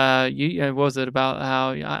 what was it about how,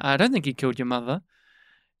 I don't think he killed your mother.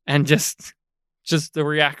 And just the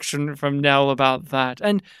reaction from Nell about that.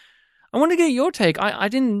 And I want to get your take. I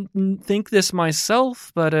didn't think this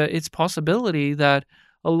myself, but it's a possibility that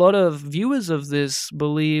a lot of viewers of this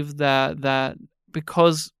believe that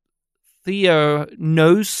because Theo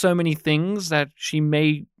knows so many things that she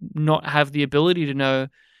may not have the ability to know,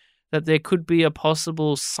 that there could be a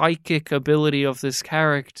possible psychic ability of this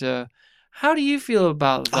character. How do you feel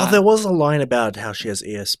about that? Oh, there was a line about how she has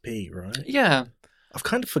ESP, right? Yeah. I've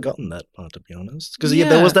kind of forgotten that part, to be honest. Because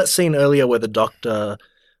there was that scene earlier where the doctor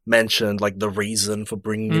mentioned like the reason for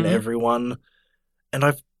bringing in everyone, and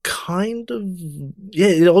I've kind of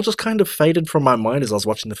it all just kind of faded from my mind as I was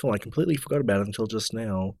watching the film. I completely forgot about it until just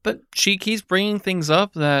now. But she keeps bringing things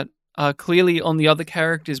up that are clearly on the other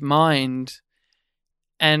character's mind,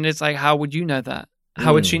 and it's like, how would you know that?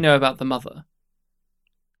 How would she know about the mother?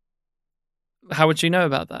 How would she know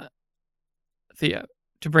about that, Theo,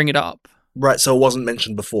 to bring it up? Right, so it wasn't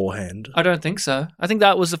mentioned beforehand. I don't think so. I think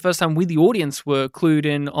that was the first time we, the audience, were clued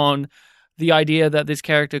in on the idea that this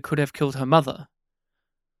character could have killed her mother.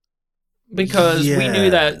 Because we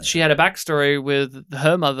knew that she had a backstory with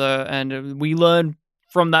her mother, and we learned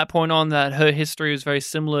from that point on that her history was very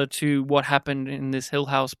similar to what happened in this Hill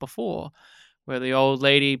House before, where the old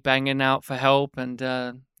lady banging out for help and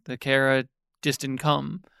the carer just didn't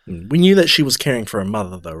come. We knew that she was caring for her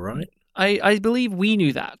mother, though, right? I believe we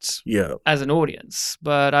knew that as an audience,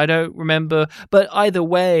 but I don't remember. But either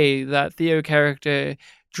way, that Theo character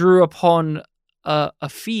drew upon a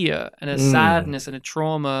fear and a sadness and a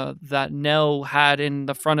trauma that Nell had in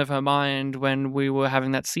the front of her mind when we were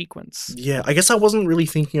having that sequence. Yeah, I guess I wasn't really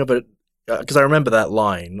thinking of it, because I remember that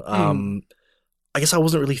line. I guess I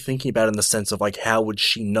wasn't really thinking about it in the sense of like, how would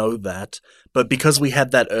she know that? But because we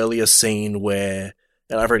had that earlier scene where...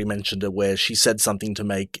 And I've already mentioned it, where she said something to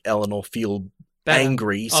make Eleanor feel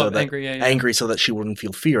angry, so that she wouldn't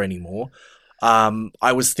feel fear anymore.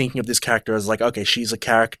 I was thinking of this character as like, okay, she's a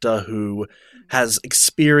character who has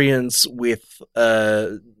experience with,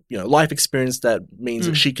 life experience that means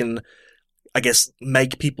that she can, I guess,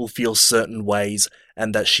 make people feel certain ways,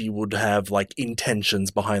 and that she would have like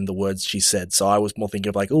intentions behind the words she said. So I was more thinking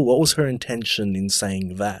of like, oh, what was her intention in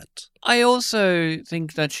saying that? I also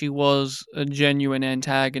think that she was a genuine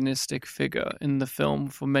antagonistic figure in the film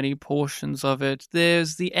for many portions of it.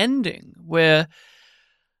 There's the ending where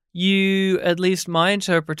at least my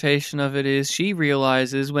interpretation of it is she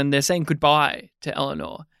realizes when they're saying goodbye to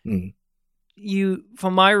Eleanor.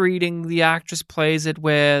 From my reading, the actress plays it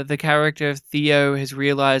where the character of Theo has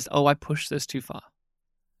realized, oh, I pushed this too far.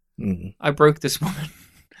 I broke this woman.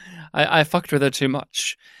 I fucked with her too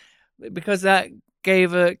much. Because that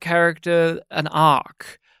gave a character an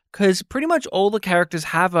arc. Because pretty much all the characters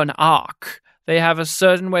have an arc. They have a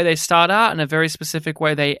certain way they start out and a very specific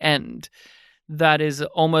way they end. That is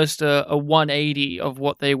almost a 180 of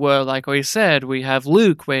what they were. Like we said, we have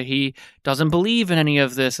Luke, where he doesn't believe in any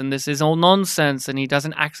of this, and this is all nonsense, and he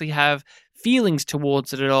doesn't actually have feelings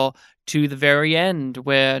towards it at all. to the very end,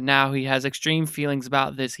 where now he has extreme feelings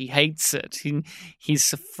about this. He hates it.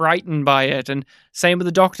 He's frightened by it. And same with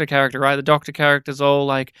the Doctor character, right? The Doctor character's all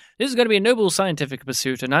like, this is going to be a noble scientific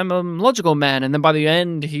pursuit, and I'm a logical man. And then by the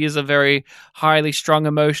end, he is a very highly strung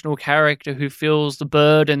emotional character who feels the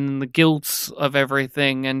burden and the guilt of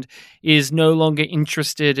everything and is no longer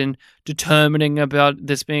interested in determining about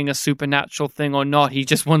this being a supernatural thing or not. He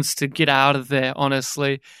just wants to get out of there,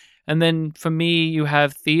 honestly. And then for me, you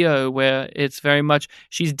have Theo, where it's very much,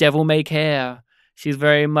 she's devil-may-care. She's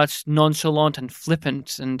very much nonchalant and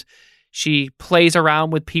flippant, and she plays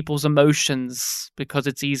around with people's emotions because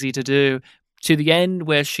it's easy to do. To the end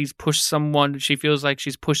where she feels like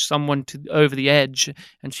she's pushed someone over the edge,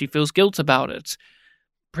 and she feels guilt about it.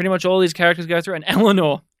 Pretty much all these characters go through. And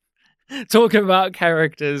Eleanor, talking about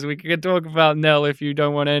characters, we could talk about Nell if you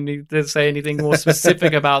don't want to say anything more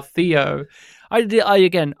specific about Theo.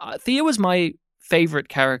 Thea was my favorite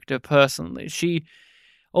character personally.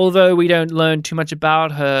 Although we don't learn too much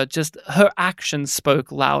about her, just her actions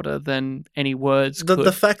spoke louder than any words could.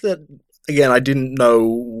 The fact that, again, I didn't know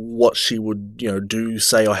what she would, do,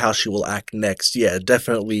 say, or how she will act next,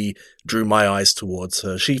 definitely drew my eyes towards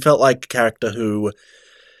her. She felt like a character who,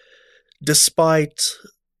 despite,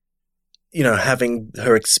 having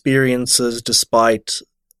her experiences, despite,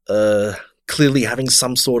 clearly having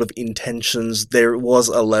some sort of intentions, there was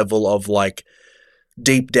a level of,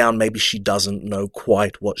 deep down, maybe she doesn't know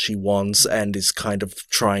quite what she wants and is kind of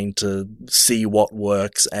trying to see what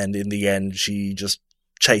works, and in the end, she just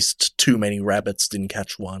chased too many rabbits, didn't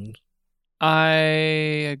catch one. I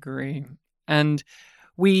agree. And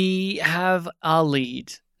we have our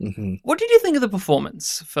lead. Mm-hmm. What did you think of the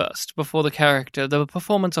performance first, before the character, the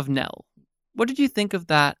performance of Nell? What did you think of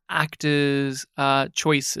that actor's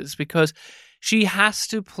choices? Because she has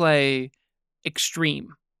to play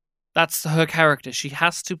extreme. That's her character. She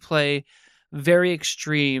has to play very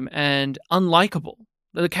extreme and unlikable.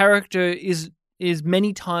 The character is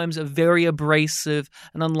many times a very abrasive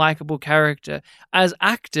and unlikable character. As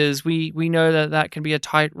actors, we know that can be a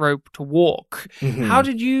tightrope to walk. Mm-hmm. How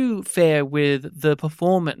did you fare with the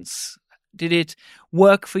performance? Did it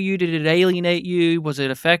work for you? Did it alienate you? Was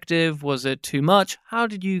it effective? Was it too much? How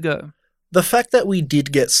did you go? The fact that we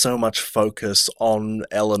did get so much focus on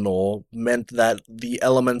Eleanor meant that the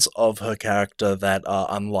elements of her character that are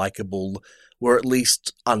unlikable were at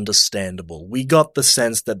least understandable. We got the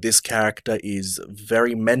sense that this character is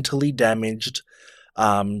very mentally damaged.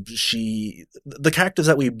 The characters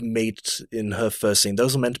that we meet in her first scene,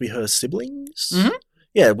 those are meant to be her siblings? Mm-hmm.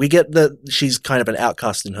 Yeah, we get that she's kind of an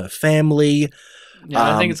outcast in her family.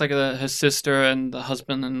 Yeah, I think it's her sister and the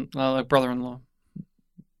husband and brother-in-law.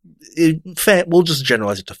 We'll just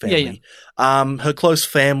generalize it to family. Yeah. Her close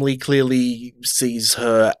family clearly sees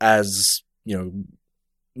her as,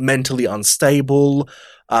 mentally unstable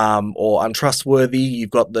or untrustworthy.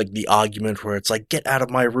 You've got the argument where it's like, get out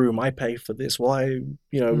of my room, I pay for this. Why,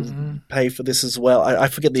 pay for this as well? I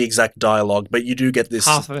forget the exact dialogue, but you do get this.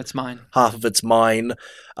 Half of it's mine. Half of it's mine.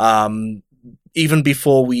 Even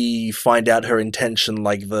before we find out her intention,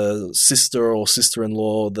 the sister or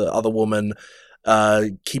sister-in-law, the other woman,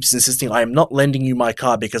 keeps insisting, I am not lending you my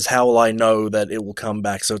car because how will I know that it will come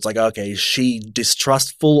back? So it's okay, is she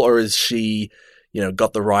distrustful or is she,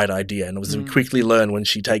 got the right idea? And it was quickly learned when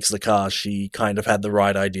she takes the car, she kind of had the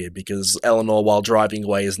right idea because Eleanor, while driving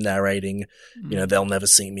away, is narrating, they'll never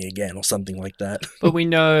see me again or something like that. But we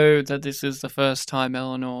know that this is the first time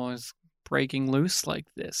Eleanor is breaking loose like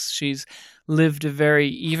this. She's lived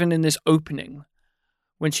even in this opening,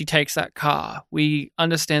 when she takes that car, we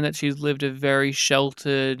understand that she's lived a very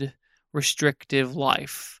sheltered, restrictive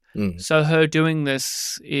life. So her doing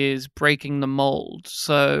this is breaking the mold.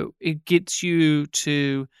 So it gets you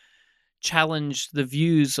to challenge the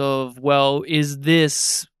views of, well, is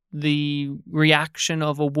this the reaction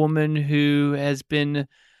of a woman who has been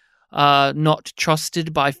not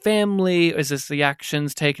trusted by family? Is this the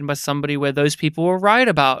actions taken by somebody where those people were right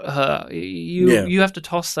about her? You have to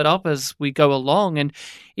toss that up as we go along. And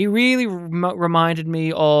it really reminded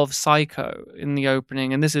me of Psycho in the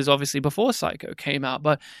opening. And this is obviously before Psycho came out.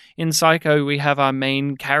 But in Psycho, we have our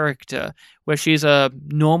main character where she's a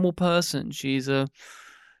normal person. She's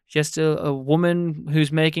just a woman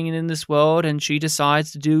who's making it in this world, and she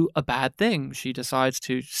decides to do a bad thing. She decides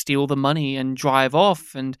to steal the money and drive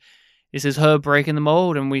off, and this is her breaking the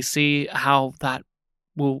mold, and we see how that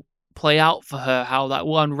will play out for her, how that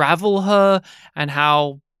will unravel her, and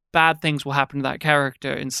how bad things will happen to that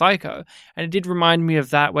character in Psycho. And it did remind me of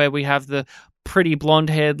that, where we have the pretty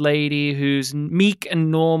blonde-haired lady who's meek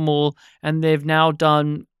and normal, and they've now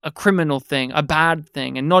done a criminal thing, a bad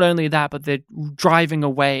thing. And not only that, but they're driving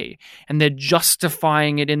away and they're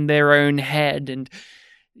justifying it in their own head. And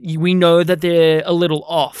we know that they're a little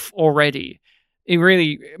off already. It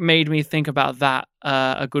really made me think about that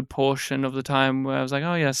a good portion of the time, where I was like,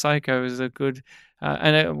 oh yeah, Psycho is a good...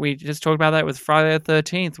 we just talked about that with Friday the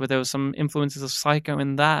 13th, where there was some influences of Psycho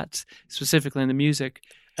in that, specifically in the music.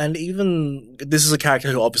 And even, this is a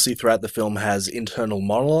character who obviously throughout the film has internal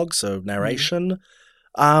monologue, so narration,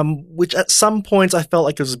 which at some points I felt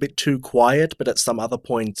like it was a bit too quiet, but at some other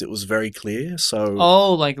points it was very clear, so...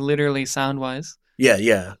 Oh, like literally sound-wise?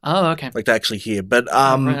 Yeah. Oh, okay. Like to actually hear, but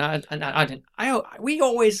I didn't. We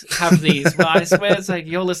always have these, but I swear it's like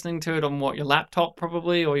you're listening to it on your laptop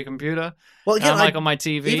probably, or your computer. Well, again, I'm like on my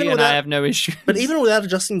TV, and I have no issue. But even without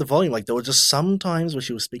adjusting the volume, like there were just some times where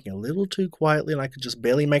she was speaking a little too quietly, and I could just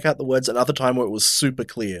barely make out the words. Another time where it was super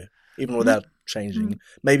clear, even without changing.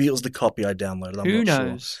 Maybe it was the copy I downloaded. I'm not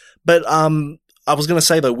knows? Sure. But I was going to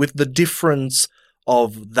say though, with the difference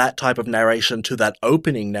of that type of narration to that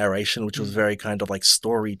opening narration, which was very kind of like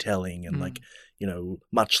storytelling and like, you know,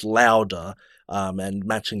 much louder and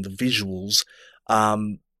matching the visuals.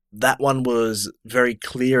 That one was very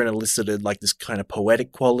clear and elicited like this kind of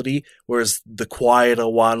poetic quality, whereas the quieter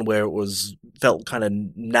one, where it felt kind of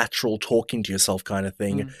natural talking to yourself kind of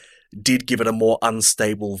thing, did give it a more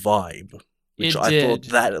unstable vibe. Which I thought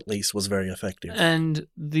that at least was very effective. And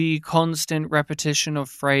the constant repetition of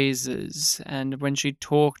phrases, and when she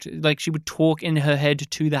talked, like she would talk in her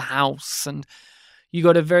head to the house, and you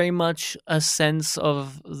got very much a sense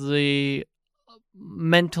of the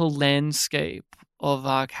mental landscape of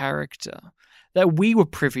our character that we were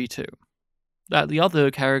privy to, that the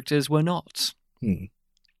other characters were not.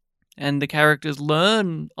 And the characters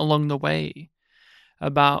learn along the way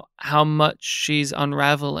about how much she's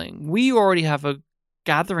unraveling. We already have a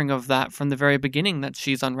gathering of that from the very beginning, that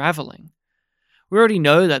she's unraveling. We already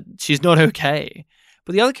know that she's not okay.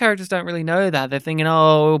 But the other characters don't really know that. They're thinking,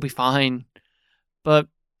 oh, it'll be fine. But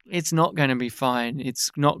it's not going to be fine. It's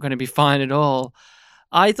not going to be fine at all.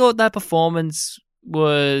 I thought that performance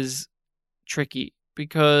was tricky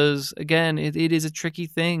because, again, it is a tricky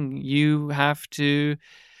thing. You have to...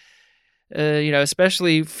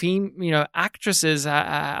 especially actresses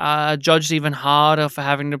are judged even harder for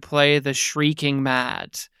having to play the shrieking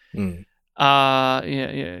mad. And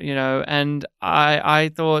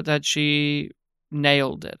I thought that she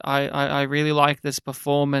nailed it. I really like this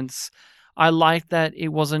performance. I like that it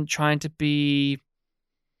wasn't trying to be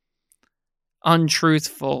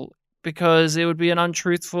untruthful, because it would be an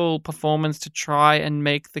untruthful performance to try and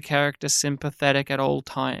make the character sympathetic at all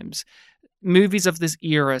times. Movies of this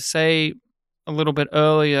era, say a little bit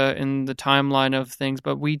earlier in the timeline of things,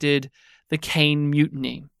 but we did the Caine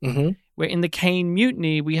Mutiny. Where in the Caine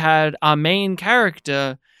Mutiny, we had our main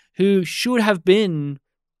character who should have been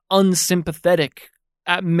unsympathetic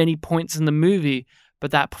at many points in the movie, but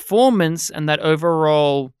that performance and that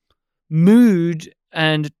overall mood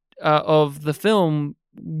and of the film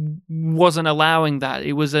wasn't allowing that.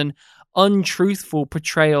 It was an untruthful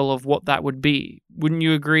portrayal of what that would be. Wouldn't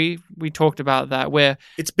you agree? We talked about that, where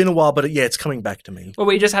it's been a while, but yeah, it's coming back to me. Well,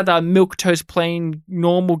 we just had that milquetoast plain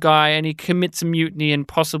normal guy, and he commits a mutiny and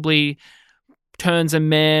possibly turns a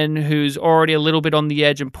man who's already a little bit on the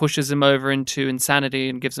edge and pushes him over into insanity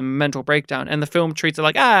and gives him a mental breakdown. And the film treats it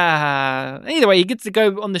like, either way, he gets to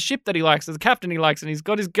go on the ship that he likes, as the captain he likes, and he's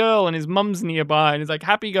got his girl and his mum's nearby, and he's like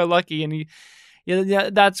happy-go-lucky, and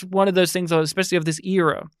that's one of those things, especially of this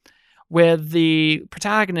era, where the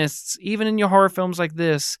protagonists, even in your horror films like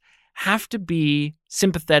this, have to be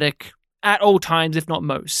sympathetic at all times, if not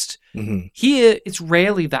most. Here, it's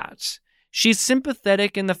rarely that. She's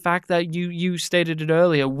sympathetic in the fact that you stated it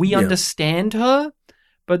earlier. We understand her,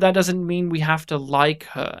 but that doesn't mean we have to like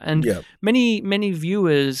her. And many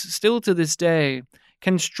viewers, still to this day,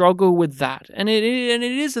 can struggle with that. And it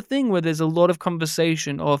is a thing where there's a lot of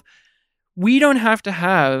conversation of, we don't have to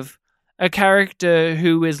have a character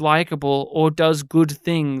who is likable or does good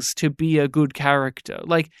things to be a good character.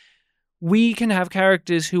 Like, we can have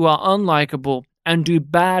characters who are unlikable and do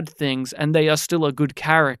bad things, and they are still a good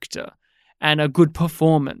character and a good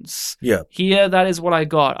performance. Here, that is what I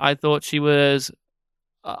got. I thought she was...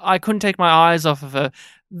 I couldn't take my eyes off of her.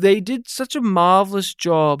 They did such a marvelous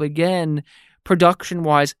job, again,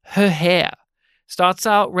 production-wise. Her hair starts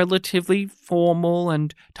out relatively formal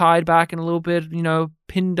and tied back and a little bit,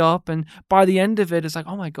 pinned up. And by the end of it, it's like,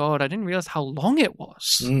 oh my God, I didn't realize how long it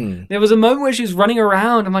was. There was a moment where she was running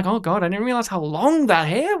around. I'm like, oh God, I didn't realize how long that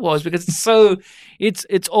hair was, because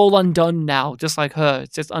it's all undone now, just like her.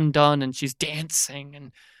 It's just undone, and she's dancing.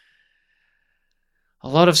 And a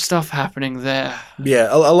lot of stuff happening there. Yeah,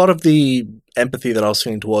 a lot of the empathy that I was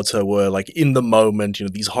feeling towards her were like in the moment,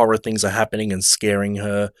 these horror things are happening and scaring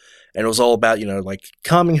her. And it was all about, like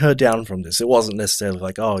calming her down from this. It wasn't necessarily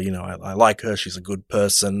like, oh, I like her. She's a good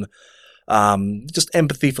person. Just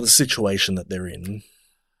empathy for the situation that they're in.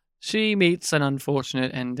 She meets an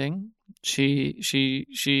unfortunate ending.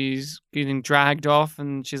 She's getting dragged off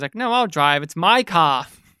and she's like, no, I'll drive. It's my car.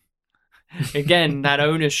 Again, that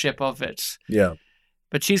ownership of it. Yeah.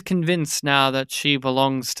 But she's convinced now that she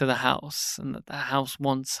belongs to the house and that the house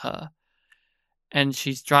wants her. And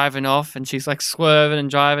she's driving off and she's like swerving and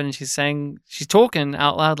driving and she's talking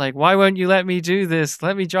out loud like, why won't you let me do this?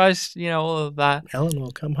 Let me drive, all of that.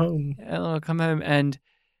 Eleanor, come home. And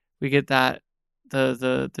we get that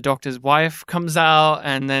the doctor's wife comes out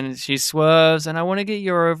and then she swerves. And I want to get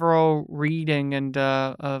your overall reading and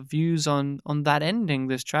views on that ending,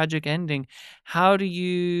 this tragic ending. How do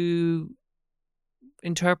you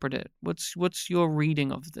interpret it? What's your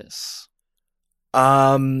reading of this?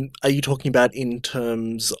 Are you talking about in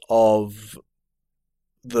terms of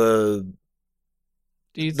that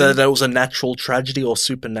it was a natural tragedy or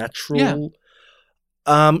supernatural?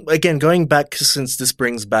 Yeah. Again, going back, since this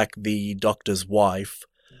brings back the doctor's wife,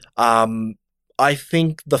 I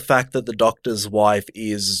think the fact that the doctor's wife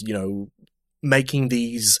is, making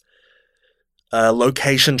these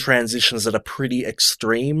location transitions that are pretty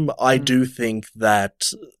extreme, I do think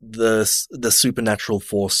that the supernatural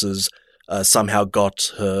forces somehow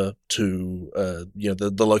got her to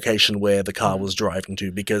the location where the car was driving to,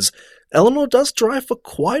 because Eleanor does drive for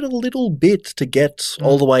quite a little bit to get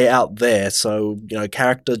all the way out there. So,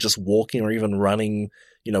 character just walking or even running,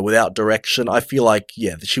 without direction, I feel like,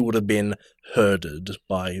 she would have been herded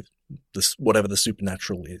by this, whatever the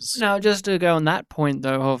supernatural is. Now, just to go on that point,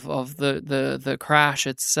 though, of the crash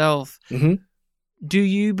itself, do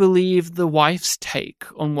you believe the wife's take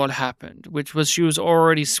on what happened, which was she was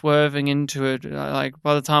already swerving into it? Like,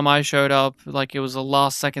 by the time I showed up, like, it was a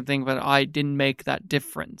last-second thing, but I didn't make that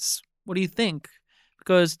difference. What do you think?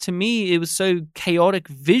 Because to me, it was so chaotic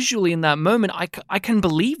visually in that moment, I can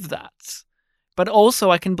believe that. But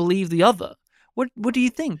also, I can believe the other. What do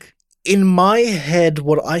you think? In my head,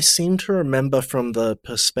 what I seem to remember from the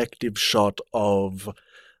perspective shot of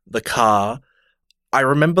the car, I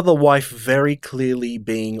remember the wife very clearly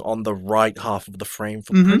being on the right half of the frame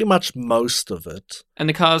for pretty much most of it. And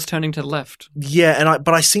the car's turning to the left. Yeah,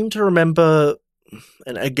 but I seem to remember,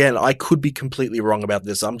 and again, I could be completely wrong about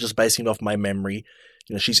this, I'm just basing it off my memory.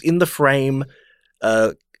 She's in the frame,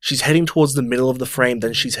 she's heading towards the middle of the frame,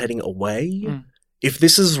 then she's heading away. If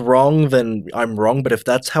this is wrong, then I'm wrong, but if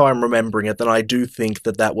that's how I'm remembering it, then I do think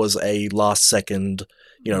that was a last-second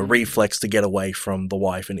reflex to get away from the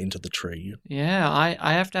wife and into the tree. Yeah,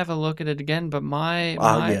 I have to have a look at it again, but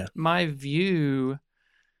my view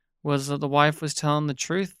was that the wife was telling the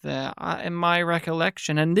truth there. In my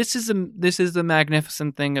recollection, and this is the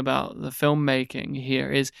magnificent thing about the filmmaking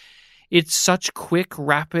here, is it's such quick,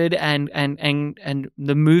 rapid, and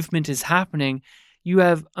the movement is happening. You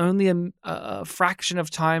have only a fraction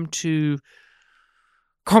of time to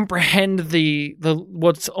comprehend the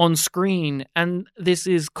what's on screen, and this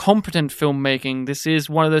is competent filmmaking. This is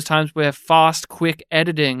one of those times where fast, quick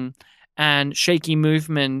editing and shaky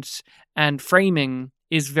movement and framing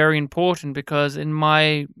is very important, because in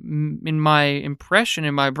my impression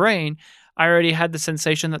in my brain, I already had the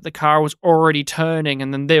sensation that the car was already turning,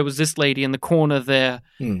 and then there was this lady in the corner there,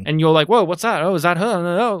 and you're like, whoa, what's that? Oh, is that her?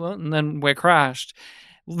 No, and then we're crashed.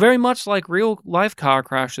 Very much like real life car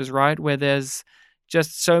crashes, right? Where there's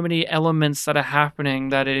just so many elements that are happening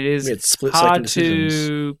that it is hard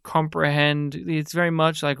to comprehend. It's very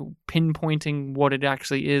much like pinpointing what it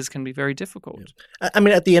actually is can be very difficult. Yeah. I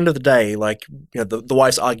mean, at the end of the day, like, the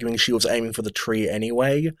wife's arguing she was aiming for the tree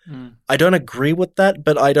anyway. I don't agree with that,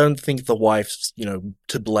 but I don't think the wife's,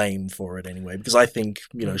 to blame for it anyway, because I think,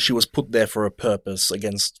 she was put there for a purpose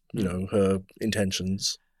against, her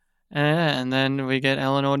intentions. And then we get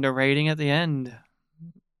Eleanor narrating at the end.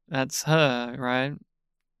 That's her, right?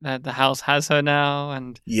 That the house has her now,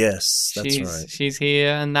 and yes, that's right. She's here,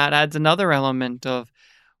 and that adds another element of,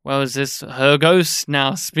 well, is this her ghost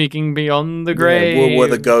now speaking beyond the grave? Were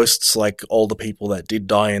the ghosts like all the people that did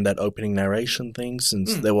die in that opening narration thing,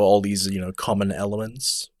 since there were all these, common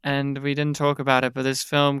elements? And we didn't talk about it, but this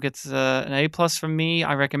film gets an A+ from me.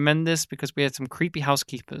 I recommend this because we had some creepy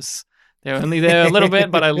housekeepers. They were only there a little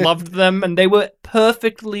bit, but I loved them, and they were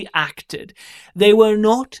perfectly acted. They were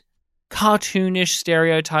not cartoonish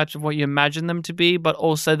stereotypes of what you imagine them to be, but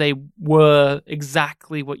also they were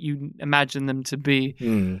exactly what you imagine them to be.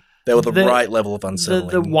 They were the right level of unsettling.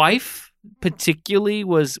 The wife, particularly,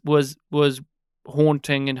 was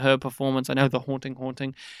haunting in her performance. I know the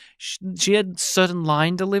haunting. She had certain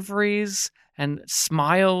line deliveries and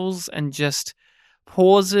smiles and just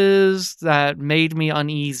pauses that made me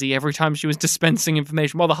uneasy every time she was dispensing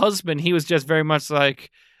information. While the husband, he was just very much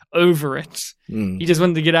like over it. He just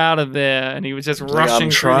wanted to get out of there, and he was just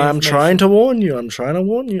rushing. I'm trying to warn you.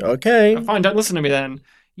 Okay, fine. Don't listen to me then.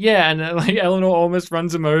 Yeah, and like Eleanor almost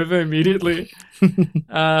runs him over immediately,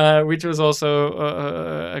 which was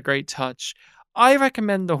also a great touch. I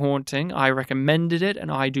recommend The Haunting. I recommended it, and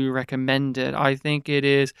I do recommend it. I think it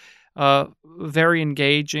is a very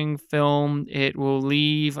engaging film. It will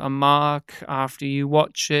leave a mark after you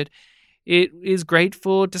watch it. It is great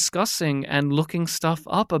for discussing and looking stuff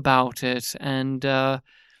up about it. And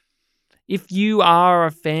if you are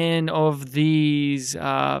a fan of these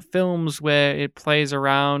films where it plays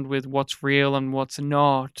around with what's real and what's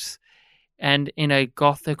not, and in a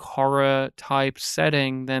gothic horror type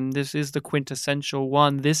setting, then this is the quintessential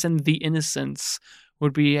one. This and The Innocents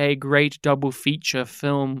would be a great double feature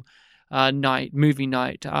movie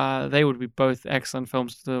night. They would be both excellent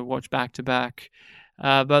films to watch back to back.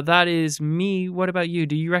 But that is me. What about you?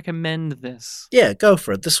 Do you recommend this? Yeah, go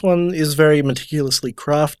for it. This one is very meticulously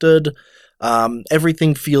crafted.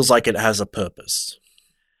 Everything feels like it has a purpose.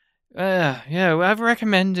 Yeah, I've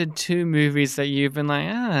recommended 2 movies that you've been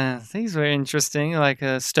like, these were interesting, like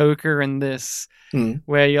Stoker and this,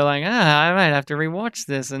 where you're like, I might have to rewatch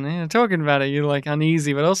this, and talking about it, you're like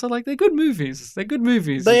uneasy, but also like they're good movies.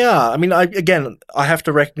 They are. I mean, I have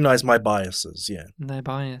to recognize my biases. Yeah, their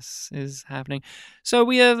bias is happening. So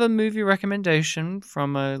we have a movie recommendation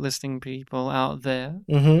from listening people out there,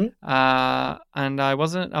 and I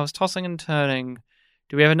was tossing and turning.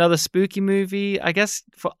 Do we have another spooky movie? I guess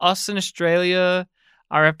for us in Australia,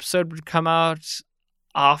 our episode would come out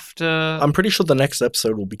after... I'm pretty sure the next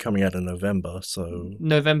episode will be coming out in November, so...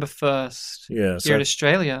 November 1st. Yeah. Here in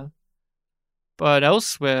Australia. But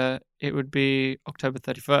elsewhere, it would be October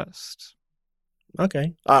 31st.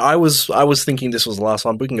 Okay. I was thinking this was the last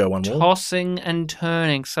one, but we can go one more. Tossing and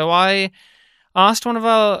turning. So I asked one of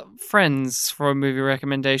our friends for a movie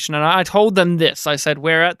recommendation, and I told them this. I said,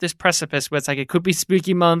 we're at this precipice where it's like it could be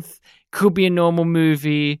spooky month, could be a normal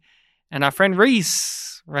movie, and our friend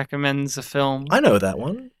Reese recommends a film. I know that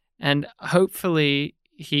one. And hopefully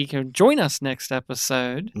he can join us next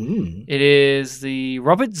episode. It is the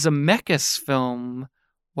Robert Zemeckis film,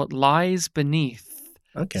 What Lies Beneath,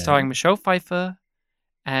 starring Michelle Pfeiffer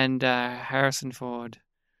and Harrison Ford.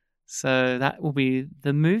 So that will be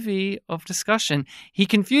the movie of discussion. Reese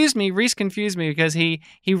confused me because he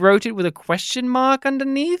wrote it with a question mark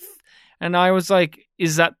underneath. And I was like,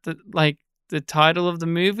 is that the title of the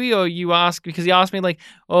movie? Or you asked, because he asked me like,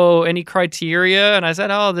 any criteria? And I said,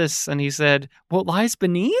 this. And he said, What Lies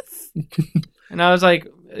Beneath? And I was like,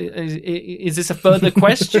 is this a further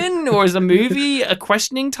question, or is the movie a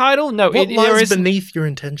questioning title? No, what lies beneath your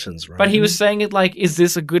intentions, right? But he was saying it like, is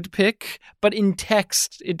this a good pick? But in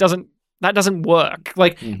text, that doesn't work.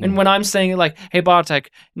 Like, and when I'm saying it like, hey Bartek,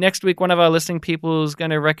 next week one of our listening people is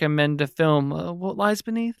going to recommend a film. What Lies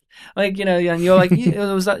Beneath? Like, and you're like,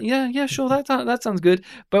 was that? Yeah, sure, that sounds good.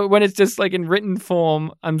 But when it's just like in written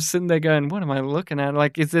form, I'm sitting there going, what am I looking at?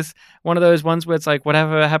 Like, is this one of those ones where it's like,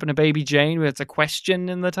 whatever happened to Baby Jane, where it's a question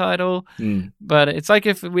in the title? But it's like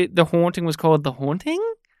if The Haunting was called The Haunting.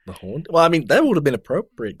 The Haunt? Well, I mean, that would have been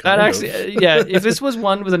appropriate. Yeah. If this was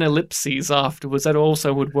one with an ellipses afterwards, that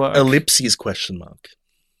also would work. Ellipses question mark.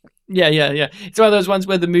 Yeah. It's one of those ones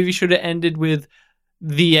where the movie should have ended with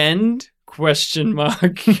the end question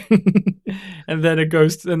mark, and then a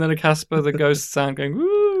ghost, and then a Casper the Ghost sound going,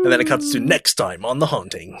 woo. And then it cuts to next time on The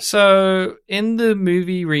Haunting. So in the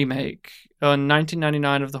movie remake on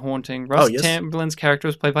 1999 of The Haunting, Russ Tamblin's character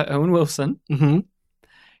was played by Owen Wilson.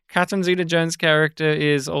 Catherine Zeta-Jones' character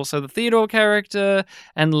is also the Theodore character,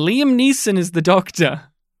 and Liam Neeson is the Doctor.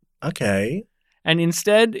 Okay. And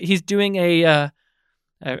instead, he's doing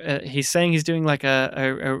he's saying he's doing like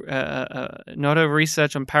not a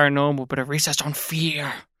research on paranormal, but a research on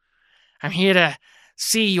fear. I'm here to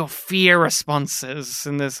see your fear responses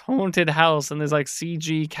in this haunted house, and there's like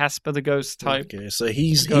CG Casper the Ghost type. Okay, so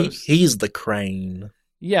he's the Crane.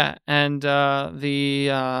 Yeah, and the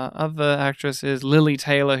other actress is Lily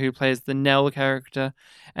Taylor, who plays the Nell character.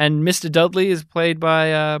 And Mr. Dudley is played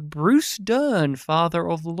by Bruce Dern, father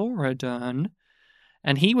of Laura Dern.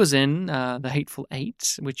 And he was in The Hateful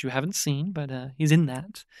Eight, which you haven't seen, but he's in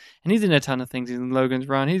that. And he's in a ton of things. He's in Logan's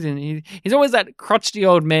Run. He's always that crotchety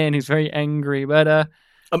old man who's very angry. But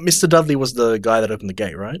Mr. Dudley was the guy that opened the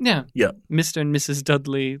gate, right? Yeah. Yeah. Mr. and Mrs.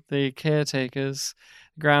 Dudley, the caretakers,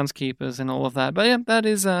 groundskeepers, and all of that. But yeah, that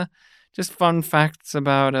is just fun facts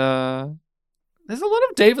about There's a lot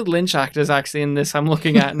of David Lynch actors actually in this I'm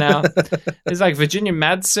looking at now. There's like Virginia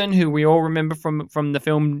Madsen, who we all remember from the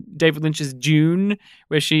film David Lynch's Dune,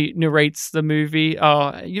 where she narrates the movie.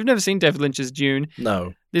 Oh, you've never seen David Lynch's Dune?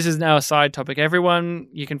 No. This is now a side topic. Everyone,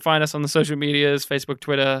 you can find us on the social medias, Facebook,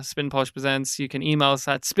 Twitter, Spit and Polish Presents. You can email us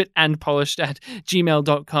at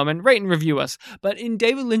spitandpolished@gmail.com and rate and review us. But in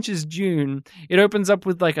David Lynch's Dune, it opens up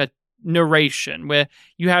with like a narration where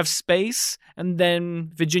you have space and then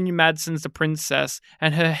Virginia Madsen's the princess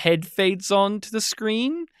and her head fades on to the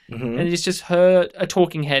screen and it's just her, a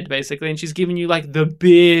talking head basically, and she's giving you like the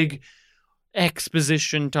big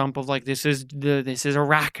exposition dump of like this is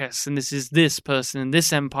Arrakis and this is this person and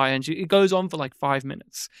this empire, and it goes on for like 5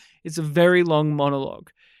 minutes. It's a very long monologue,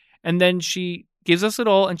 and then she gives us it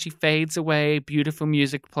all and she fades away. Beautiful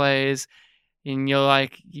music plays. And you're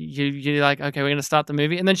like, okay, we're going to start the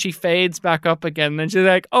movie. And then she fades back up again. And then she's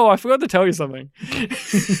like, oh, I forgot to tell you something.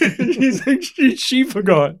 She's like, she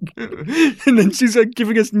forgot. And then she's like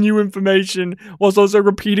giving us new information whilst also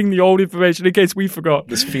repeating the old information in case we forgot.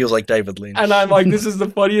 This feels like David Lynch. And I'm like, this is the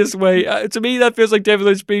funniest way. To me, that feels like David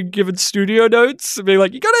Lynch being given studio notes. Being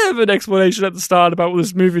like, you got to have an explanation at the start about what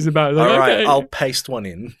this movie's about. Like, all right, okay. I'll paste one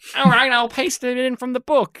in. All right, I'll paste it in from the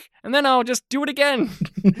book. And then I'll just do it again.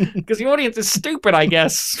 Because the audience is stupid, I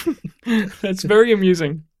guess. That's very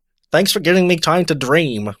amusing. Thanks for giving me time to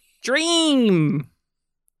dream. Dream!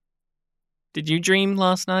 Did you dream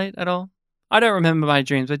last night at all? I don't remember my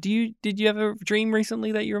dreams, but did you have a dream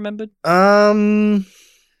recently that you remembered? Not in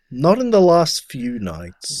the last few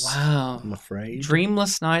nights. Wow. I'm afraid.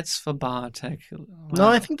 Dreamless nights for Bartek. Wow. No,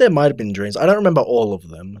 I think there might have been dreams. I don't remember all of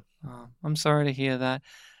them. Oh, I'm sorry to hear that.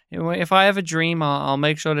 If I have a dream, I'll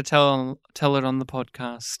make sure to tell it on the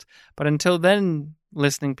podcast. But until then,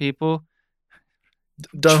 listening people,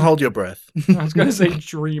 don't hold your breath. I was going to say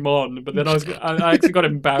dream on, but then I actually got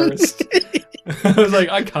embarrassed. I was like,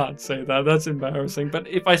 I can't say that. That's embarrassing. But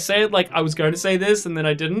if I say it like I was going to say this and then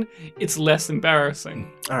I didn't, it's less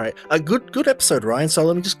embarrassing. All right, a good episode, Ryan. So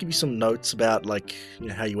let me just give you some notes about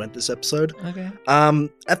how you went this episode. Okay.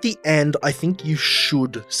 At the end, I think you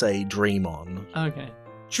should say "dream on." Okay.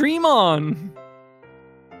 Dream on!